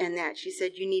willingness. And that she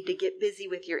said you need to get busy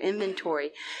with your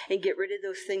inventory and get rid of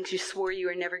those things you swore you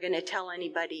were never going to tell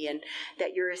anybody, and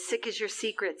that you're as sick as your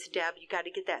secrets, Deb. You got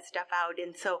to get that stuff out.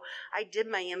 And so I did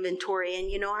my inventory,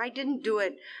 and I didn't do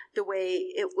it the way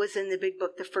it was in the big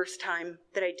book the first time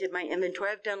that I did my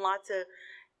inventory. I've done lots of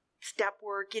step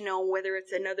work, whether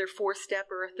it's another 4-step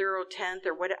or a thorough 10th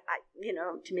or what,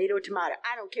 tomato,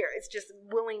 I don't care. It's just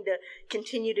willing to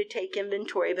continue to take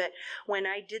inventory. But when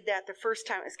I did that the first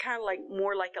time, it's kind of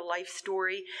more like a life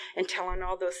story and telling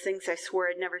all those things I swore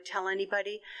I'd never tell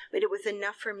anybody. But it was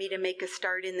enough for me to make a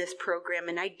start in this program,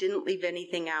 and I didn't leave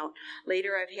anything out.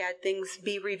 Later, I've had things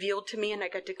be revealed to me, and I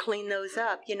got to clean those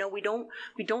up. We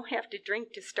don't have to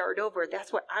drink to start over.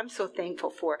 That's what I'm so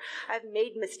thankful for. I've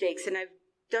made mistakes, and I've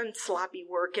done sloppy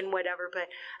work and whatever, but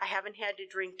I haven't had to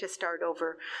drink to start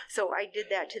over. So I did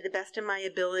that to the best of my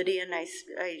ability, and I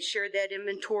shared that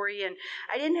inventory, and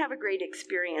I didn't have a great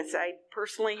experience. I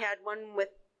personally had one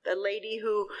with a lady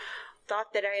who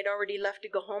thought that I had already left to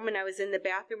go home, and I was in the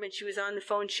bathroom, and she was on the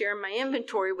phone sharing my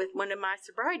inventory with one of my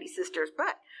sobriety sisters.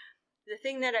 But the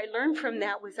thing that I learned from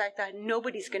that was I thought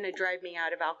nobody's going to drive me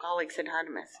out of Alcoholics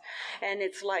Anonymous. And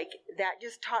it's like, that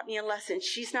just taught me a lesson.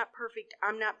 She's not perfect.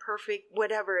 I'm not perfect,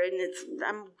 whatever. And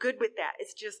I'm good with that.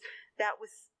 It's just, that was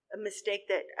a mistake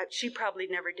that she probably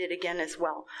never did again as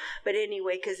well. But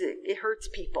anyway, because it hurts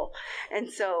people. And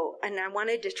I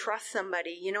wanted to trust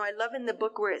somebody. I love in the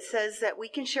book where it says that we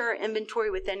can share our inventory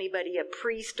with anybody, a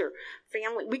priest or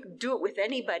family. We can do it with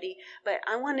anybody, but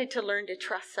I wanted to learn to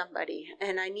trust somebody.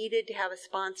 And I needed to have a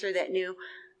sponsor that knew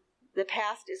the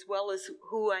past as well as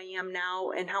who I am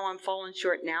now and how I'm falling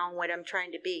short now and what I'm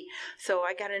trying to be. So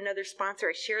I got another sponsor.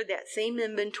 I shared that same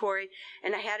inventory,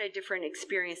 and I had a different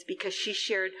experience because she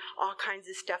shared all kinds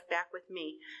of stuff back with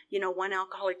me. One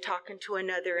alcoholic talking to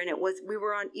another, and we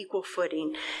were on equal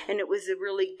footing, and it was a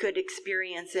really good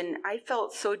experience, and I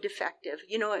felt so defective.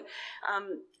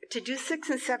 To do 6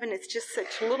 and 7, it's just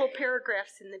such little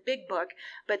paragraphs in the big book,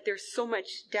 but there's so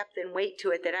much depth and weight to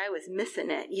it that I was missing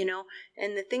it,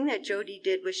 And the thing that Jody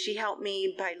did was she helped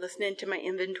me by listening to my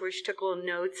inventory. She took little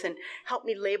notes and helped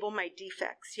me label my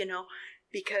defects,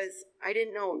 because I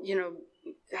didn't know,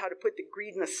 how to put the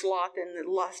greed and the sloth and the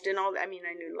lust and all that. I mean,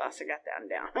 I knew lust, I got that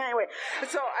down. Anyway,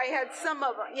 so I had some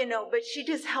of them, but she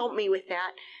just helped me with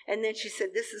that. And then she said,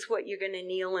 this is what you're going to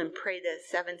kneel and pray the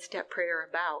 7-step prayer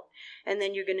about. And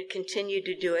then you're going to continue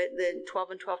to do it. The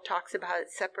 12 and 12 talks about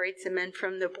it separates the men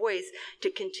from the boys to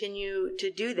continue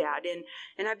to do that.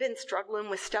 And I've been struggling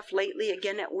with stuff lately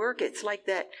again at work. It's like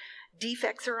that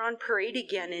defects are on parade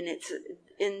again. And it's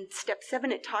in step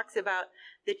 7, it talks about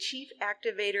the chief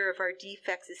activator of our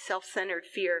defects is self-centered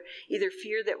fear, either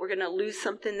fear that we're going to lose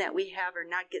something that we have or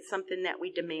not get something that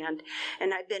we demand.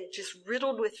 And I've been just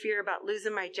riddled with fear about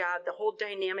losing my job. The whole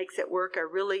dynamics at work are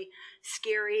really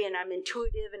scary, and I'm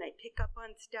intuitive, and I pick up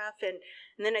on stuff, and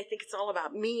then I think it's all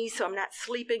about me, so I'm not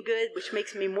sleeping good, which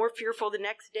makes me more fearful the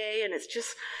next day, and it's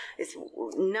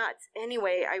nuts.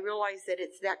 Anyway, I realize that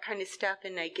it's that kind of stuff,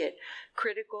 and I get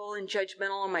critical and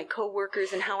judgmental on my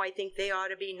coworkers and how I think they ought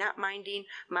to be, not minding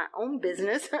my own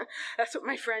business. That's what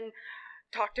my friend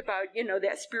talked about,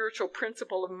 that spiritual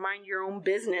principle of mind your own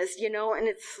business, and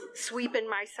it's sweeping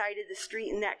my side of the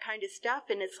street and that kind of stuff.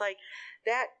 And it's like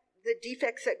that, the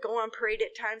defects that go on parade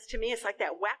at times, to me, it's like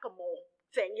that whack-a-mole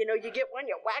thing. You get one,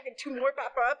 you whack, and 2 more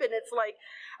pop up. And it's like,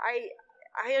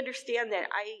 I understand that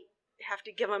I have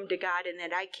to give them to God and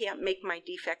that I can't make my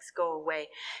defects go away.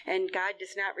 And God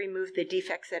does not remove the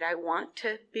defects that I want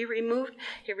to be removed.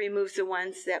 He removes the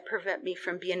ones that prevent me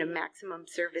from being a maximum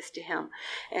service to Him.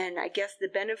 And I guess the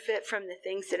benefit from the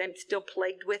things that I'm still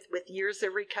plagued with years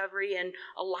of recovery and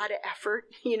a lot of effort,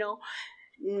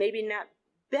 maybe not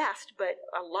best, but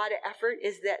a lot of effort,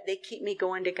 is that they keep me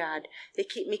going to God. They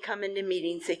keep me coming to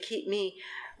meetings. They keep me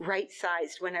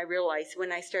right-sized when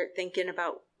I start thinking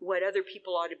about what other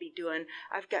people ought to be doing.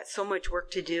 I've got so much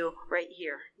work to do right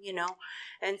here,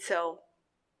 And so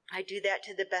I do that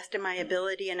to the best of my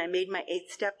ability, and I made my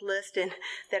 8-step list, and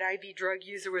that IV drug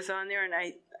user was on there, and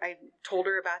I told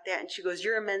her about that, and she goes,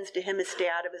 your amends to him is stay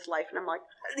out of his life. And I'm like,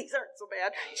 these aren't so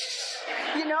bad.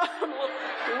 I'm a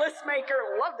little list maker,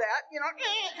 love that,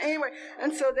 Anyway,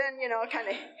 and so then, kind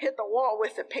of hit the wall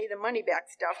with the pay the money back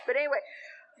stuff. But anyway,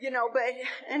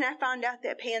 and I found out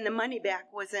that paying the money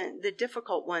back wasn't the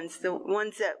difficult ones. The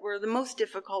ones that were the most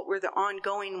difficult were the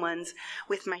ongoing ones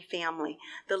with my family,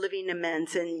 the living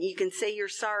amends. And you can say you're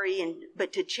sorry,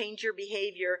 but to change your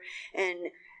behavior and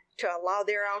to allow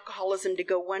their alcoholism to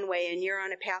go one way and you're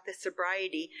on a path of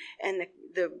sobriety and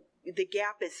the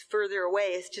gap is further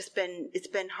away. It's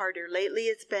been harder. Lately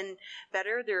it's been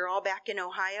better. They're all back in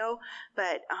Ohio,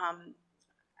 but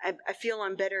I feel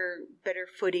on better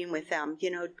footing with them,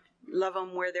 love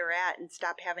them where they're at and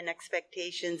stop having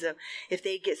expectations of if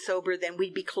they get sober, then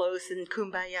we'd be close and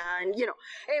kumbaya and,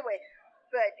 anyway,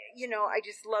 but, I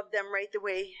just love them right the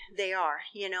way they are,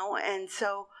 and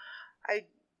so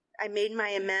I made my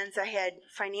amends. I had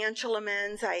financial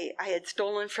amends. I had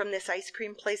stolen from this ice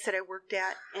cream place that I worked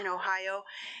at in Ohio,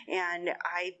 and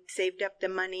I saved up the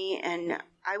money, and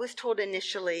I was told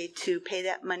initially to pay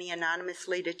that money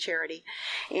anonymously to charity,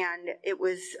 and it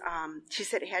was, she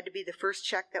said it had to be the first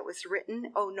check that was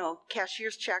written,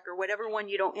 cashier's check or whatever one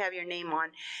you don't have your name on,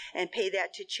 and pay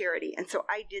that to charity. And so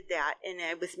I did that, and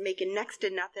I was making next to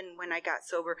nothing when I got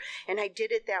sober, and I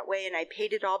did it that way, and I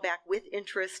paid it all back with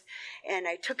interest, and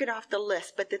I took it off the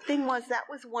list. But the thing was, that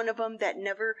was one of them that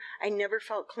I never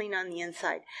felt clean on the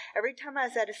inside. Every time I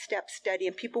was at a step study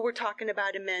and people were talking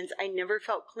about amends, I never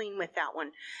felt clean with that one.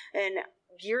 And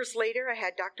years later, I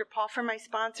had Dr. Paul for my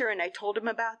sponsor, and I told him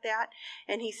about that,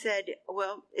 and he said,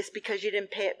 well, it's because you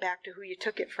didn't pay it back to who you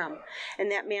took it from. And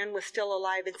that man was still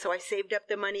alive, and so I saved up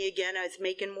the money again. I was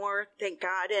making more, thank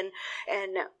God, and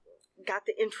got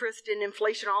the interest and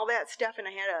inflation, all that stuff, and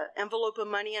I had an envelope of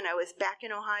money, and I was back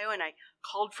in Ohio, and I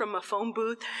called from a phone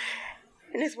booth,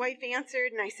 and his wife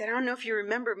answered, and I said, I don't know if you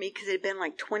remember me, because it had been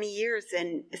like 20 years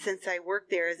and since I worked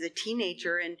there as a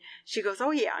teenager. And she goes,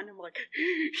 oh, yeah. And I'm like,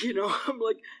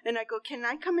 and I go, can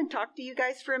I come and talk to you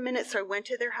guys for a minute? So I went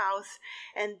to their house,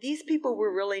 and these people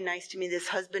were really nice to me, this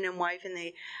husband and wife, and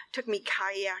they took me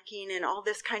kayaking and all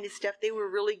this kind of stuff. They were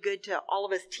really good to all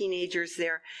of us teenagers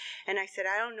there. And I said,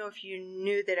 I don't know if you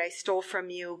knew that I stole from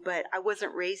you, but I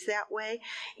wasn't raised that way,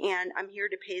 and I'm here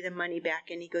to pay the money back.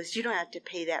 And he goes, you don't have to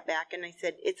pay that back. And I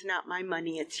said, it's not my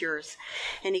money, it's yours.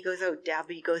 And he goes, oh, Deb,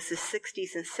 he goes, the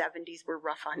 60s and 70s were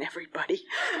rough on everybody.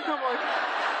 I'm like,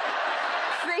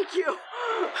 thank you.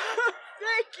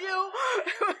 Thank you.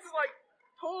 It was like,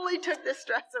 totally took the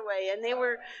stress away. And they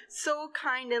were so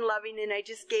kind and loving, and I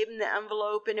just gave them the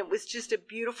envelope, and it was just a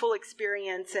beautiful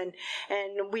experience. And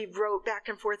we wrote back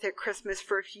and forth at Christmas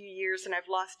for a few years, and I've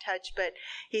lost touch. But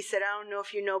he said, I don't know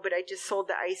if you know, but I just sold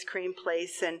the ice cream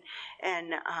place, and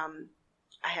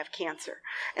I have cancer.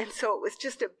 And so it was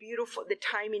just the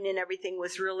timing and everything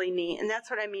was really neat. And that's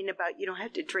what I mean about you don't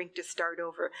have to drink to start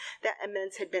over. That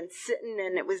amends had been sitting,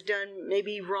 and it was done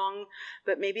maybe wrong,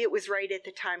 but maybe it was right at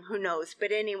the time. Who knows?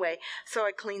 But anyway, so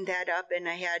I cleaned that up, and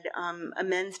I had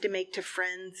amends to make to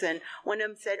friends. And one of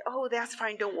them said, oh, that's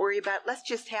fine. Don't worry about it. Let's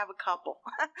just have a couple.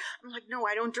 I'm like, no,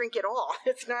 I don't drink at all.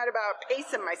 It's not about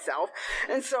pacing myself.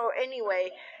 And so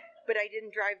anyway, but I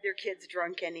didn't drive their kids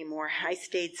drunk anymore. I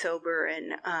stayed sober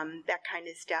and that kind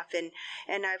of stuff.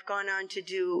 And I've gone on to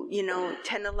do,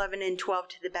 10, 11, and 12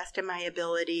 to the best of my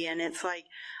ability. And it's like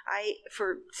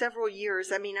for several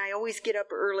years, I always get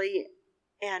up early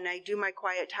and I do my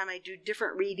quiet time. I do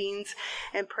different readings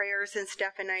and prayers and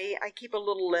stuff, and I keep a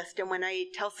little list. And when I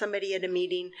tell somebody at a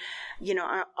meeting,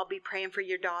 I'll be praying for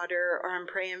your daughter, or I'm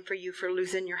praying for you for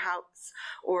losing your house,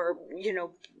 or,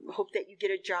 hope that you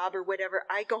get a job or whatever.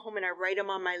 I go home and I write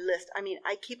them on my list.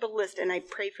 I keep a list, and I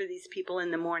pray for these people in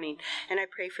the morning, and I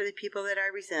pray for the people that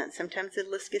I resent. Sometimes the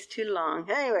list gets too long.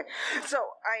 Anyway, so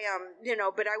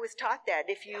but I was taught that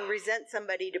if you resent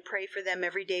somebody, to pray for them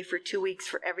every day for 2 weeks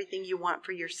for everything you want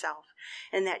for yourself.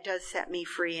 And that does set me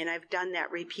free. And I've done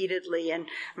that repeatedly. And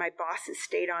my boss has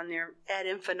stayed on there ad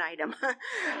infinitum,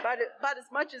 about as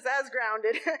much as I was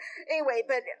grounded. Anyway,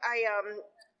 but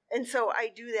and so I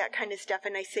do that kind of stuff,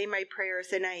 and I say my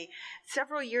prayers. And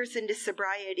several years into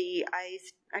sobriety,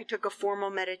 I took a formal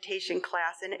meditation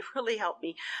class, and it really helped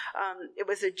me. It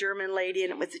was a German lady,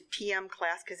 and it was a TM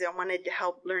class because I wanted to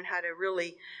help learn how to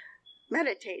really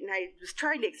meditate. And I was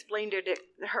trying to explain to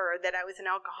her that I was an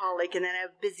alcoholic and that I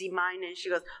have a busy mind. And she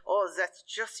goes, oh, that's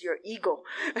just your ego.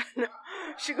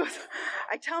 She goes,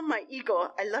 I tell my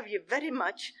ego, I love you very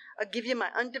much. I'll give you my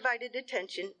undivided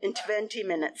attention in 20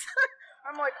 minutes.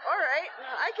 I'm like, all right,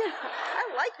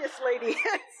 I like this lady.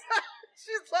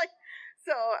 She's like,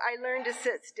 so I learned to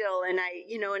sit still, and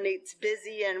and it's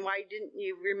busy, and why didn't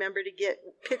you remember to get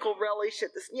pickle relish at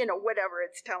this, whatever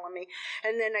it's telling me.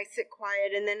 And then I sit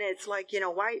quiet, and then it's like,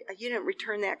 why you didn't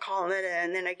return that call,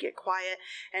 and then I get quiet,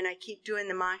 and I keep doing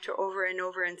the mantra over and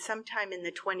over, and sometime in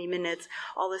the 20 minutes,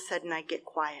 all of a sudden I get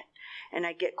quiet. And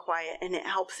I get quiet, and it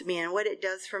helps me. And what it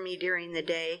does for me during the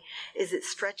day is it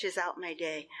stretches out my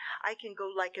day. I can go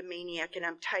like a maniac, and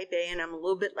I'm type A, and I'm a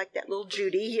little bit like that little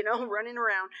Judy, running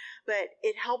around. But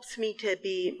it helps me to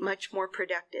be much more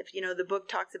productive. The book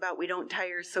talks about we don't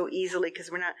tire so easily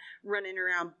because we're not running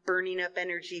around burning up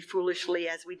energy foolishly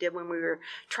as we did when we were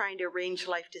trying to arrange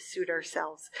life to suit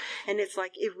ourselves. And it's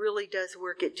like it really does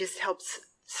work. It just helps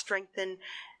strengthen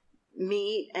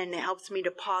me, and it helps me to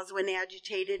pause when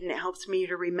agitated, and it helps me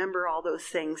to remember all those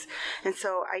things. And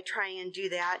so I try and do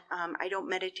that. I don't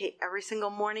meditate every single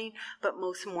morning, but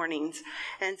most mornings.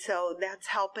 And so that's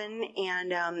helping.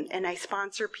 And I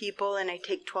sponsor people, and I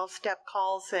take 12-step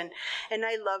calls, and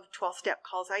I love 12-step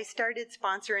calls. I started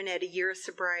sponsoring at a year of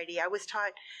sobriety. I was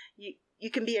taught you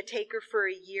can be a taker for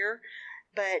a year,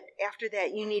 but after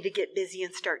that, you need to get busy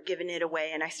and start giving it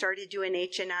away. And I started doing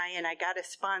H&I, and I got a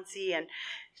sponsee, and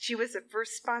she was the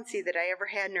first sponsee that I ever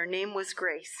had, and her name was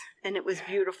Grace, and it was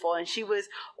beautiful. And she was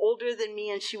older than me,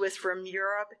 and she was from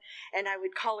Europe, and I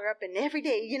would call her up, and every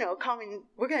day, call me,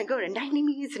 we're going to go to 90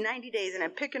 meetings in 90 days, and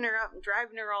I'm picking her up and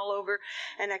driving her all over.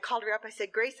 And I called her up. I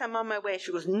said, Grace, I'm on my way.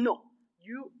 She goes, no.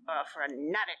 You are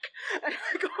fanatic. And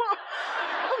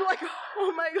I'm like,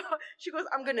 oh my God. She goes,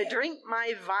 I'm going to drink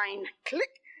my vine.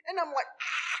 Click. And I'm like,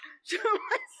 She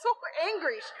was so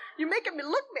angry. You're making me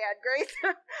look bad, Grace.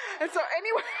 And so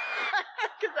anyway,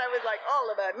 because I was like, all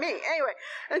about me. Anyway,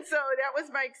 and so that was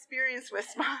my experience with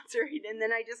sponsoring. And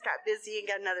then I just got busy and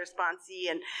got another sponsee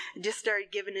and just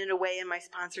started giving it away. And my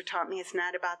sponsor taught me it's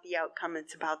not about the outcome,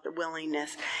 it's about the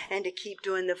willingness. And to keep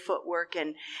doing the footwork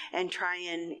and try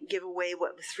and give away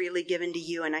what was freely given to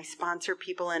you. And I sponsor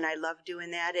people, and I love doing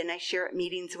that. And I share at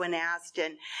meetings when asked.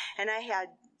 And I had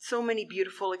so many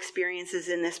beautiful experiences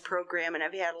in this program, and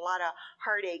I've had a lot of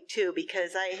heartache too,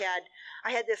 because I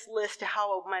had this list of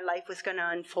how my life was going to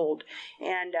unfold.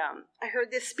 And I heard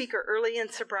this speaker early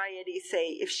in sobriety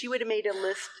say if she would have made a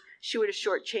list, she would have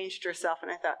shortchanged herself.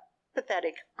 And I thought,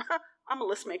 pathetic. I'm a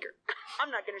list maker. I'm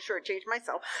not going to shortchange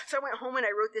myself. So I went home and I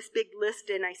wrote this big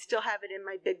list, and I still have it in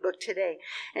my big book today.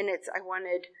 And I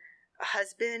wanted a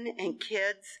husband and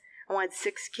kids. I wanted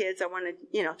 6 kids. I wanted,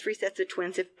 3 sets of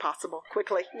twins if possible,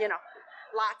 quickly,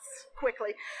 lots,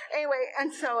 quickly. Anyway,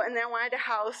 and then I wanted a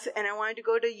house, and I wanted to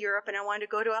go to Europe, and I wanted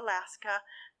to go to Alaska,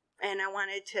 and I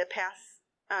wanted to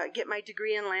get my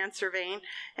degree in land surveying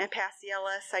and pass the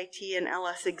LSIT and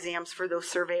LS exams for those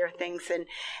surveyor things. And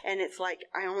it's like,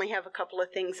 I only have a couple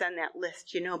of things on that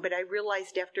list, but I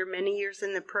realized after many years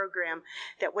in the program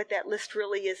that what that list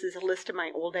really is a list of my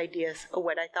old ideas of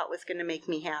what I thought was going to make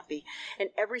me happy. And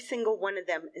every single one of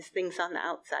them is things on the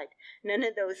outside. None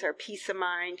of those are peace of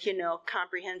mind,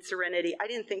 comprehend serenity. I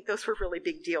didn't think those were really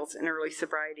big deals in early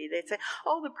sobriety. They'd say,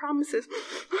 oh, the promise is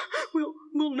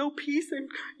we'll know peace, and,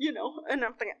 and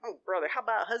I'm thinking, oh, brother, how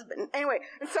about a husband? Anyway,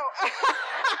 and so I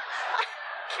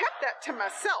kept that to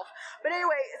myself. But anyway,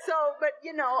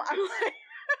 I'm like,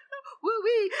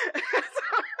 woo-wee.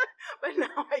 But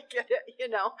now I get it,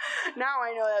 Now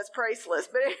I know that's priceless.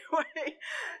 But anyway,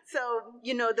 so,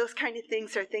 those kind of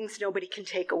things are things nobody can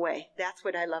take away. That's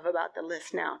what I love about the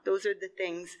list now. Those are the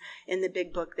things in the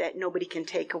big book that nobody can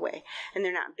take away. And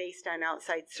they're not based on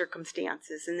outside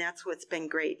circumstances. And that's what's been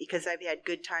great, because I've had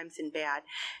good times and bad.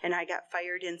 And I got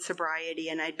fired in sobriety,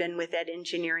 and I'd been with that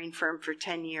engineering firm for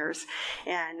 10 years.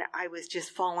 And I was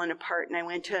just falling apart. And I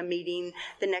went to a meeting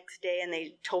the next day, and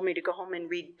they told me to go home and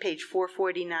read page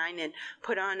 449 and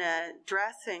put on a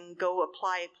dress and go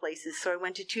apply places. So I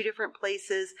went to 2 different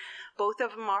places. Both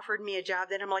of them offered me a job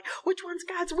that I'm like, which one's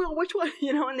God's will? Which one?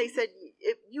 And they said,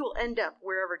 you'll end up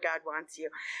wherever God wants you.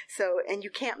 So, and you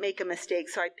can't make a mistake.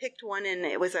 So I picked one, and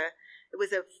it was a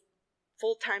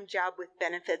full-time job with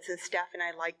benefits and stuff, and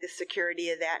I liked the security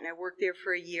of that, and I worked there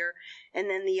for a year. And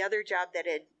then the other job that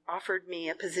had offered me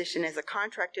a position as a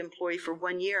contract employee for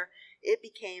 1 year, it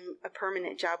became a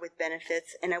permanent job with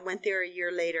benefits, and I went there a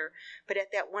year later. But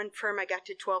at that one firm, I got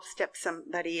to 12-step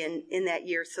somebody in that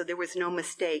year, so there was no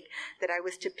mistake that I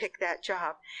was to pick that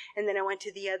job. And then I went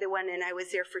to the other one, and I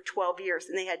was there for 12 years,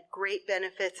 and they had great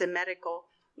benefits and medical.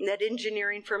 And that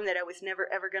engineering firm that I was never,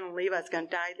 ever going to leave, I was going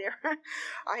to die there.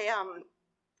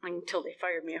 Until they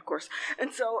fired me, of course.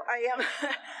 And so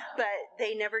but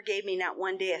they never gave me not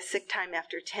one day of sick time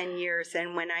after 10 years.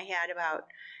 And when I had about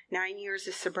 9 years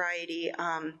of sobriety,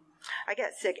 I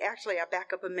got sick. Actually, I'll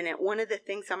back up a minute. One of the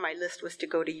things on my list was to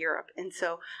go to Europe. And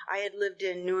so I had lived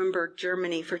in Nuremberg,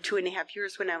 Germany for 2.5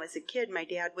 years when I was a kid. My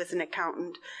dad was an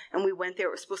accountant, and we went there.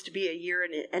 It was supposed to be a year,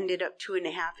 and it ended up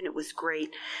 2.5, and it was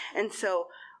great. And so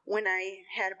when I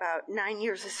had about 9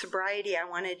 years of sobriety, I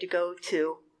wanted to go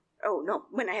to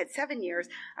when I had 7 years,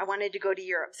 I wanted to go to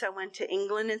Europe. So I went to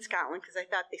England and Scotland because I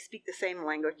thought they speak the same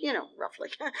language, roughly.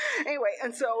 Anyway,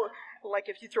 and so, like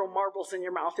if you throw marbles in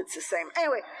your mouth, it's the same.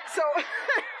 Anyway, so...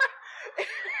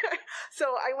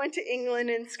 So I went to England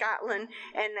and Scotland,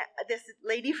 and this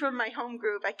lady from my home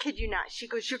group, I kid you not, she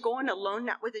goes, "You're going alone,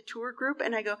 not with a tour group?"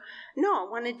 And I go, "No, I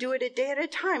want to do it a day at a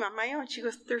time on my own." She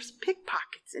goes, "There's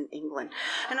pickpockets in England."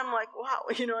 And I'm like, wow,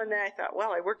 and then I thought,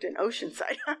 well, I worked in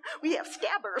Oceanside. We have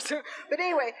stabbers. But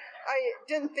anyway, I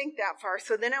didn't think that far.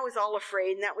 So then I was all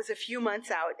afraid, and that was a few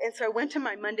months out. And so I went to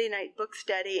my Monday night book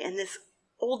study, and this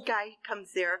old guy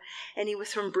comes there, and he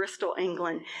was from Bristol,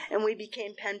 England, and we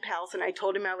became pen pals, and I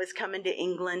told him I was coming to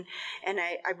England, and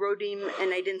I wrote him,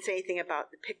 and I didn't say anything about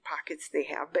the pickpockets they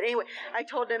have, but anyway, I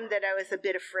told him that I was a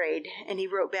bit afraid, and he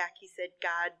wrote back, he said,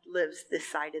 "God lives this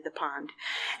side of the pond,"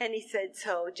 and he said,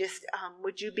 "So just,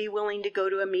 would you be willing to go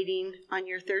to a meeting on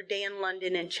your third day in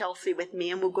London and Chelsea with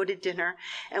me, and we'll go to dinner,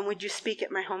 and would you speak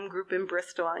at my home group in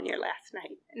Bristol on your last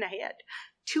night?" And I had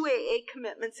 2 AA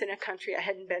commitments in a country I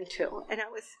hadn't been to, and I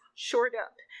was shored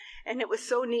up, and it was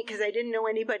so neat because I didn't know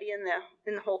anybody in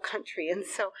the whole country, and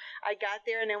so I got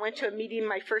there, and I went to a meeting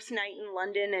my first night in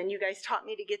London, and you guys taught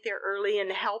me to get there early and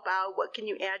to help out. What can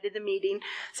you add to the meeting?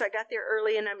 So I got there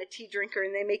early, and I'm a tea drinker,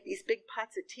 and they make these big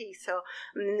pots of tea, so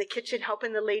I'm in the kitchen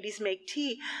helping the ladies make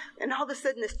tea, and all of a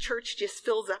sudden this church just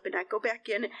fills up, and I go back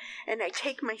in, and I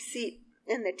take my seat,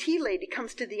 and the tea lady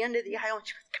comes to the end of the aisle, and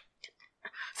she goes,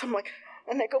 "Come." So I'm like,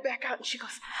 and I go back out, and she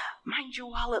goes, "Mind your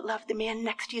wallet, love. The man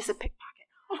next to you is a pickpocket."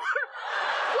 What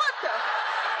the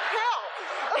hell?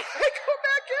 I go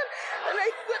back in, and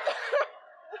I said,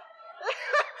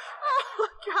 "Oh,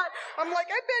 my God." I'm like,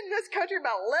 I've been in this country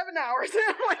about 11 hours. And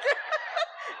I'm like,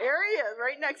 there he is,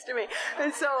 right next to me.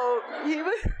 And so he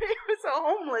was a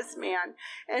homeless man.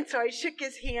 And so I shook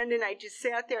his hand, and I just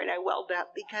sat there, and I welled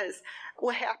up, because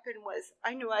what happened was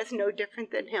I knew I was no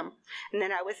different than him. And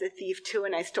then I was a thief, too,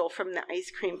 and I stole from the ice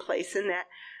cream place, and that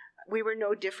we were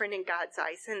no different in God's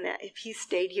eyes, and that if he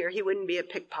stayed here, he wouldn't be a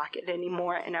pickpocket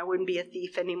anymore, and I wouldn't be a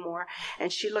thief anymore.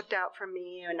 And she looked out for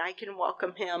me, and I can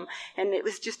welcome him. And it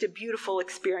was just a beautiful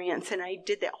experience. And I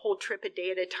did that whole trip a day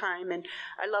at a time. And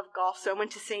I love golf, so I went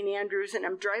to St. Andrews, and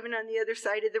I'm driving on the other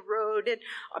side of the road, and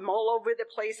I'm all over the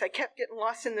place. I kept getting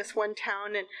lost in this one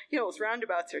town, and those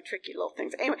roundabouts are tricky little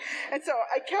things. Anyway, and so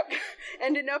I kept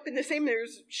ending up in the same.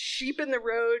 There's sheep in the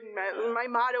road, and my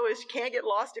motto is, "You can't get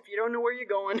lost if you don't know where you're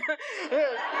going."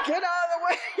 Get out of the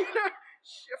way,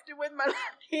 shifted with my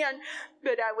left hand.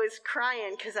 But I was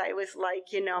crying because I was like,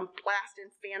 I'm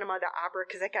blasting Phantom of the Opera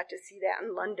because I got to see that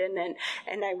in London.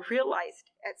 And I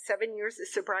realized at 7 years of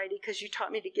sobriety, because you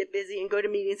taught me to get busy and go to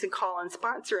meetings and call on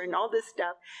sponsor and all this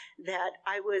stuff, that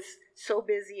I was so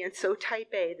busy and so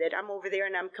type A that I'm over there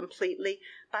and I'm completely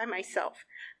by myself.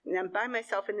 And I'm by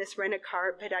myself in this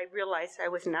rent-a-car, but I realized I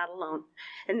was not alone,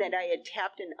 and that I had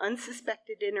tapped an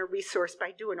unsuspected inner resource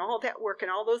by doing all that work and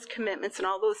all those commitments and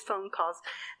all those phone calls,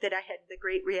 that I had the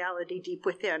great reality deep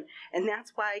within. And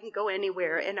that's why I can go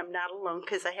anywhere, and I'm not alone,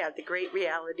 because I have the great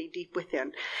reality deep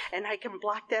within. And I can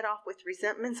block that off with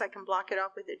resentments. I can block it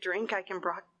off with a drink. I can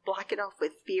block it off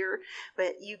with fear.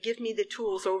 But you give me the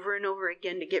tools over and over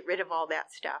again to get rid of all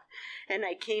that stuff. And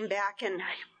I came back, and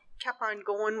I kept on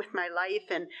going with my life,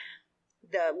 and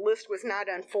the list was not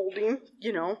unfolding.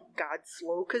 God's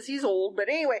slow because he's old. But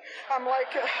anyway, I'm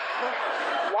like,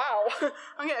 wow,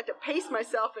 I'm going to have to pace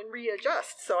myself and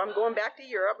readjust. So I'm going back to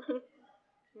Europe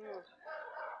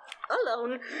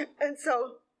alone. And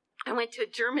so I went to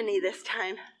Germany this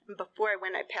time. And before I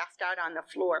went, I passed out on the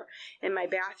floor in my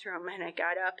bathroom, and I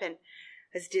got up and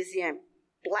I was dizzy and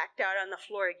blacked out on the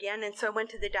floor again. And so I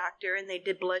went to the doctor, and they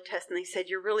did blood tests, and they said,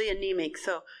 "You're really anemic,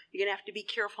 so you're going to have to be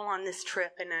careful on this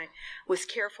trip." And I was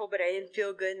careful, but I didn't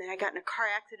feel good. And then I got in a car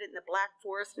accident in the Black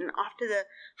Forest and off to the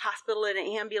hospital in an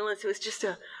ambulance. It was just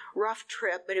a rough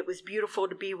trip, but it was beautiful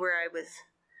to be where I was,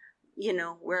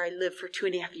 where I lived for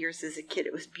 2.5 years as a kid.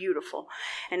 It was beautiful.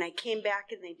 And I came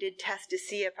back, and they did tests to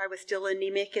see if I was still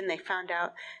anemic, and they found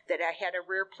out that I had a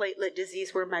rare platelet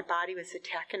disease where my body was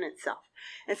attacking itself.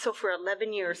 And so for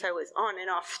 11 years, I was on and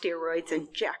off steroids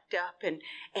and jacked up and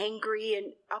angry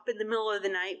and up in the middle of the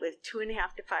night with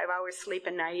 2.5 to 5 hours sleep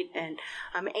a night. And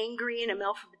I'm angry, and I'm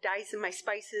alphabetizing my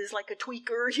spices like a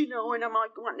tweaker, and I'm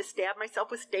like wanting to stab myself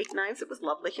with steak knives. It was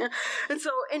lovely. And so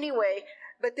anyway,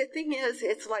 But the thing is,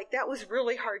 it's like that was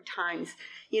really hard times,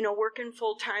 working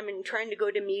full time and trying to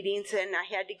go to meetings, and I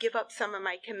had to give up some of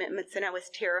my commitments, and I was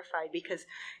terrified because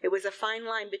it was a fine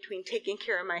line between taking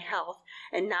care of my health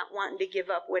and not wanting to give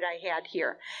up what I had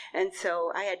here. And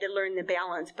so I had to learn the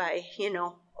balance by,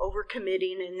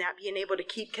 overcommitting and not being able to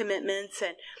keep commitments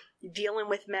and dealing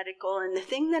with medical. And the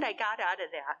thing that I got out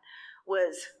of that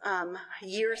was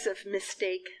years of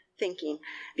mistake thinking,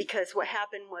 because what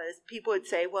happened was people would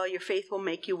say, well, your faith will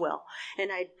make you well.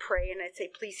 And I'd pray and I'd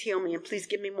say, please heal me and please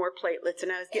give me more platelets.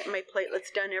 And I was getting my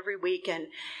platelets done every week.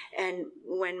 And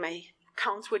when my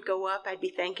counts would go up, I'd be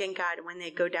thanking God. And when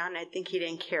they'd go down, I'd think he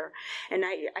didn't care. And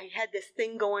I had this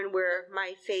thing going where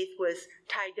my faith was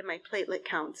tied to my platelet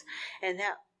counts. And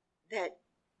that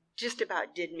just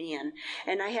about did me in.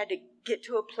 And I had to get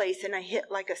to a place, and I hit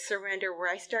like a surrender where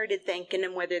I started thanking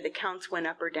him whether the counts went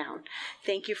up or down.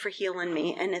 Thank you for healing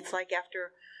me. And it's like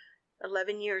after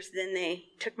 11 years, then they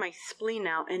took my spleen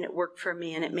out, and it worked for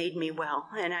me, and it made me well.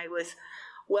 And I was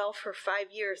well for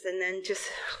 5 years, and then just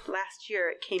last year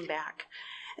it came back.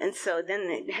 And so then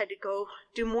they had to go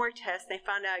do more tests. They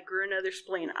found out I grew another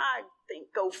spleen. I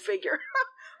think, go figure.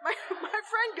 My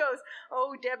friend goes,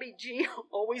 oh, Debbie G,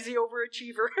 always the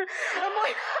overachiever. I'm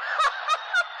like,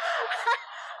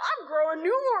 I'm growing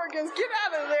new organs. Get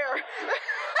out of there.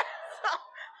 So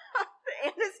the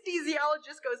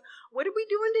anesthesiologist goes, what are we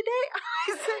doing today?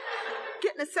 I said,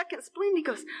 getting a second spleen. He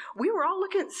goes, we were all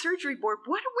looking at the surgery board.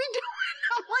 What are we doing?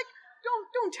 I'm like,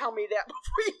 don't tell me that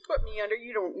before you put me under.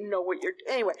 You don't know what you're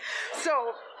doing. Anyway,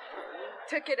 so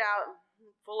took it out.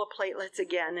 Full of platelets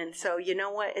again. And so, you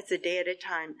know what? It's a day at a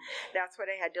time. That's what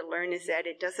I had to learn, is that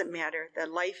it doesn't matter. The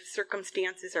life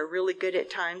circumstances are really good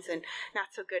at times and not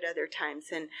so good other times.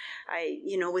 And I,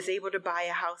 was able to buy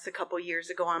a house a couple years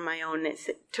ago on my own. It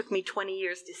took me 20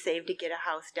 years to save to get a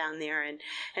house down there.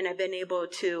 And I've been able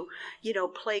to,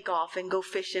 play golf and go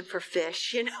fishing for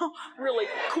fish, really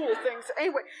cool things.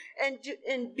 Anyway,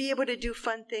 and be able to do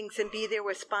fun things and be there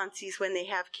with sponsees when they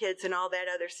have kids and all that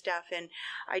other stuff. And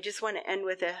I just want to end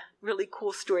with a really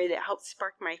cool story that helped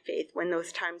spark my faith when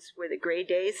those times were the gray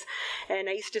days. And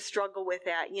I used to struggle with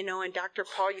that, and Dr.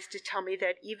 Paul used to tell me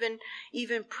that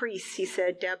even priests, he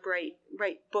said, Deb,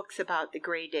 write books about the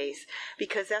gray days,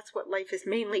 because that's what life is,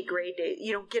 mainly gray days.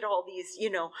 You don't get all these,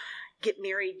 get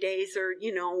married days or,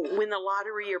 win the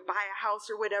lottery or buy a house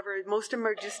or whatever. Most of them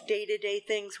are just day-to-day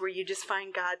things where you just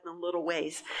find God in the little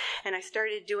ways. And I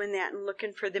started doing that and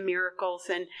looking for the miracles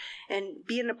and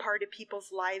being a part of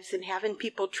people's lives and having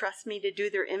people trust me to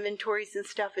do their inventories and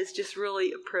stuff is just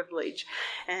really a privilege.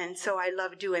 And so I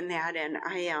love doing that. And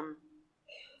I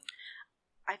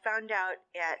found out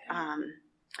at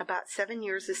about 7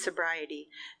 years of sobriety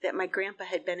that my grandpa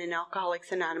had been in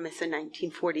Alcoholics Anonymous in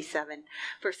 1947.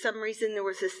 For some reason, there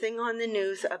was this thing on the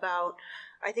news about,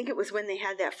 I think it was when they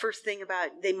had that first thing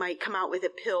about they might come out with a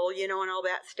pill, and all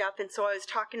that stuff. And so I was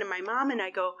talking to my mom, and I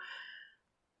go,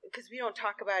 because we don't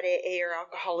talk about AA or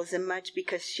alcoholism much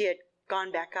because she had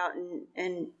gone back out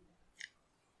and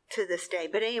to this day.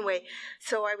 But anyway,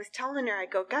 so I was telling her, I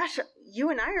go, gosh, you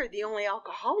and I are the only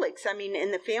alcoholics. I mean,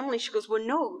 in the family. She goes, well,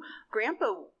 no,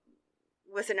 Grandpa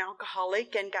was an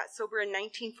alcoholic and got sober in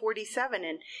 1947,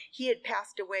 and he had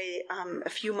passed away a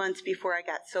few months before I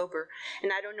got sober.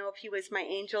 And I don't know if he was my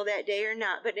angel that day or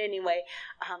not, but anyway,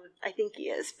 I think he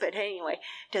is. But anyway,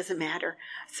 doesn't matter.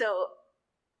 So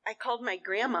I called my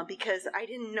grandma because I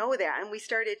didn't know that, and we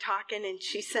started talking, and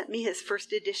she sent me his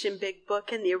first edition big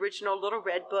book and the original little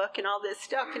red book and all this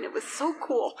stuff, and it was so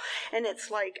cool. And it's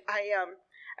like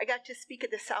I got to speak at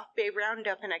the South Bay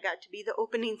Roundup, and I got to be the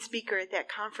opening speaker at that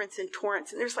conference in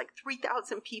Torrance, and there's like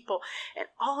 3,000 people, and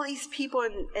all these people,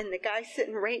 and the guy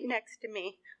sitting right next to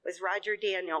me was Roger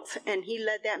Daniels, and he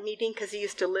led that meeting because he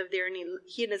used to live there, and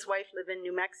he and his wife live in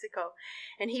New Mexico,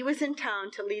 and he was in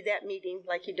town to lead that meeting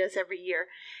like he does every year.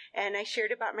 And I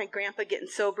shared about my grandpa getting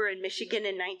sober in Michigan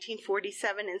in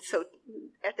 1947, and so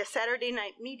at the Saturday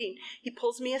night meeting, he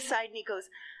pulls me aside and he goes,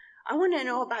 I want to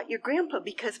know about your grandpa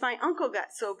because my uncle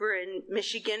got sober in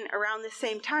Michigan around the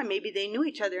same time. Maybe they knew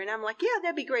each other. And I'm like, yeah,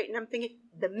 that'd be great. And I'm thinking,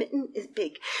 the mitten is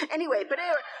big. Anyway,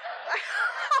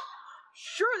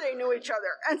 sure they knew each other.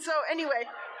 And so anyway,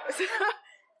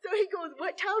 so he goes,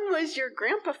 what town was your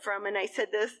grandpa from? And I said,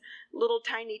 this little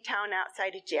tiny town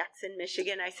outside of Jackson,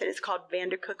 Michigan. I said, it's called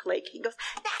Vandercook Lake. He goes,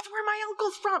 that's where my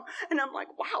uncle's from. And I'm like,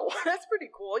 wow, that's pretty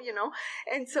cool,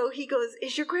 And so he goes,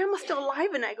 is your grandma still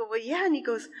alive? And I go, well, yeah. And he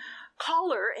goes,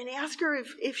 call her and ask her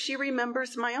if she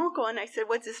remembers my uncle. And I said,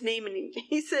 what's his name? And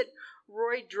he said,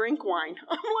 Roy Drinkwine.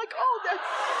 I'm like, oh, that's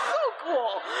so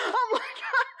cool. I'm like,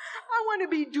 I want to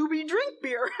be Doobie Drink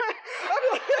Beer.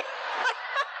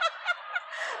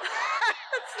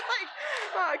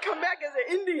 I come back as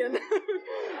an Indian.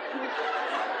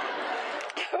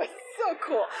 It was so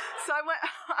cool. So I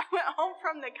went home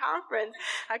from the conference.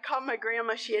 I called my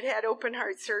grandma. She had open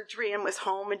heart surgery and was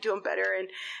home and doing better. And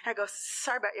I go,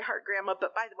 sorry about your heart, Grandma.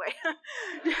 But by the way,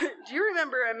 do you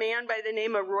remember a man by the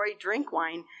name of Roy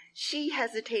Drinkwine? She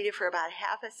hesitated for about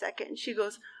half a second. She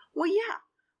goes, well, yeah.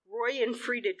 Roy and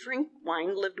Frida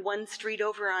Drinkwine lived one street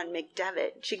over on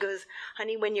McDevitt. She goes,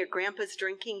 honey, when your grandpa's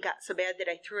drinking got so bad that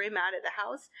I threw him out of the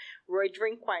house, Roy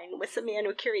Drinkwine was the man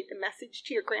who carried the message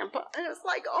to your grandpa. And I was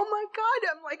like, oh my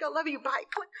God. I'm like, I love you. Bye.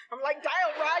 Click. I'm like,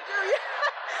 dial Roger.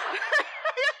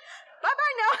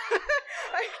 Bye-bye now.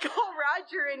 I call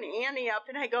Roger and Annie up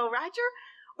and I go, Roger,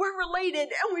 we're related.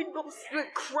 And we both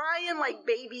were crying like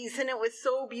babies. And it was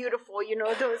so beautiful, you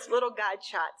know, those little God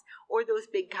shots. Or those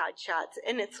big God shots.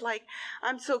 And it's like,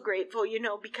 I'm so grateful, you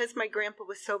know, because my grandpa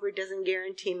was sober doesn't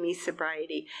guarantee me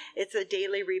sobriety. It's a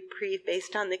daily reprieve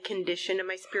based on the condition of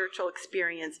my spiritual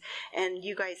experience. And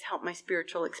you guys help my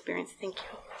spiritual experience. Thank you.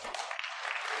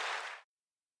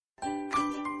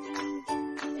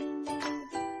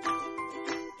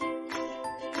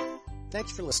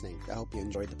 Thanks for listening. I hope you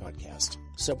enjoyed the podcast.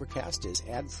 Sobercast is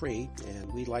ad-free,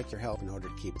 and we'd like your help in order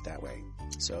to keep it that way.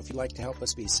 So if you'd like to help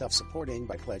us be self-supporting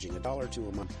by pledging $1 or $2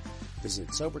 a month, visit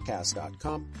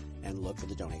Sobercast.com and look for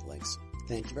the donate links.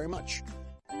 Thank you very much.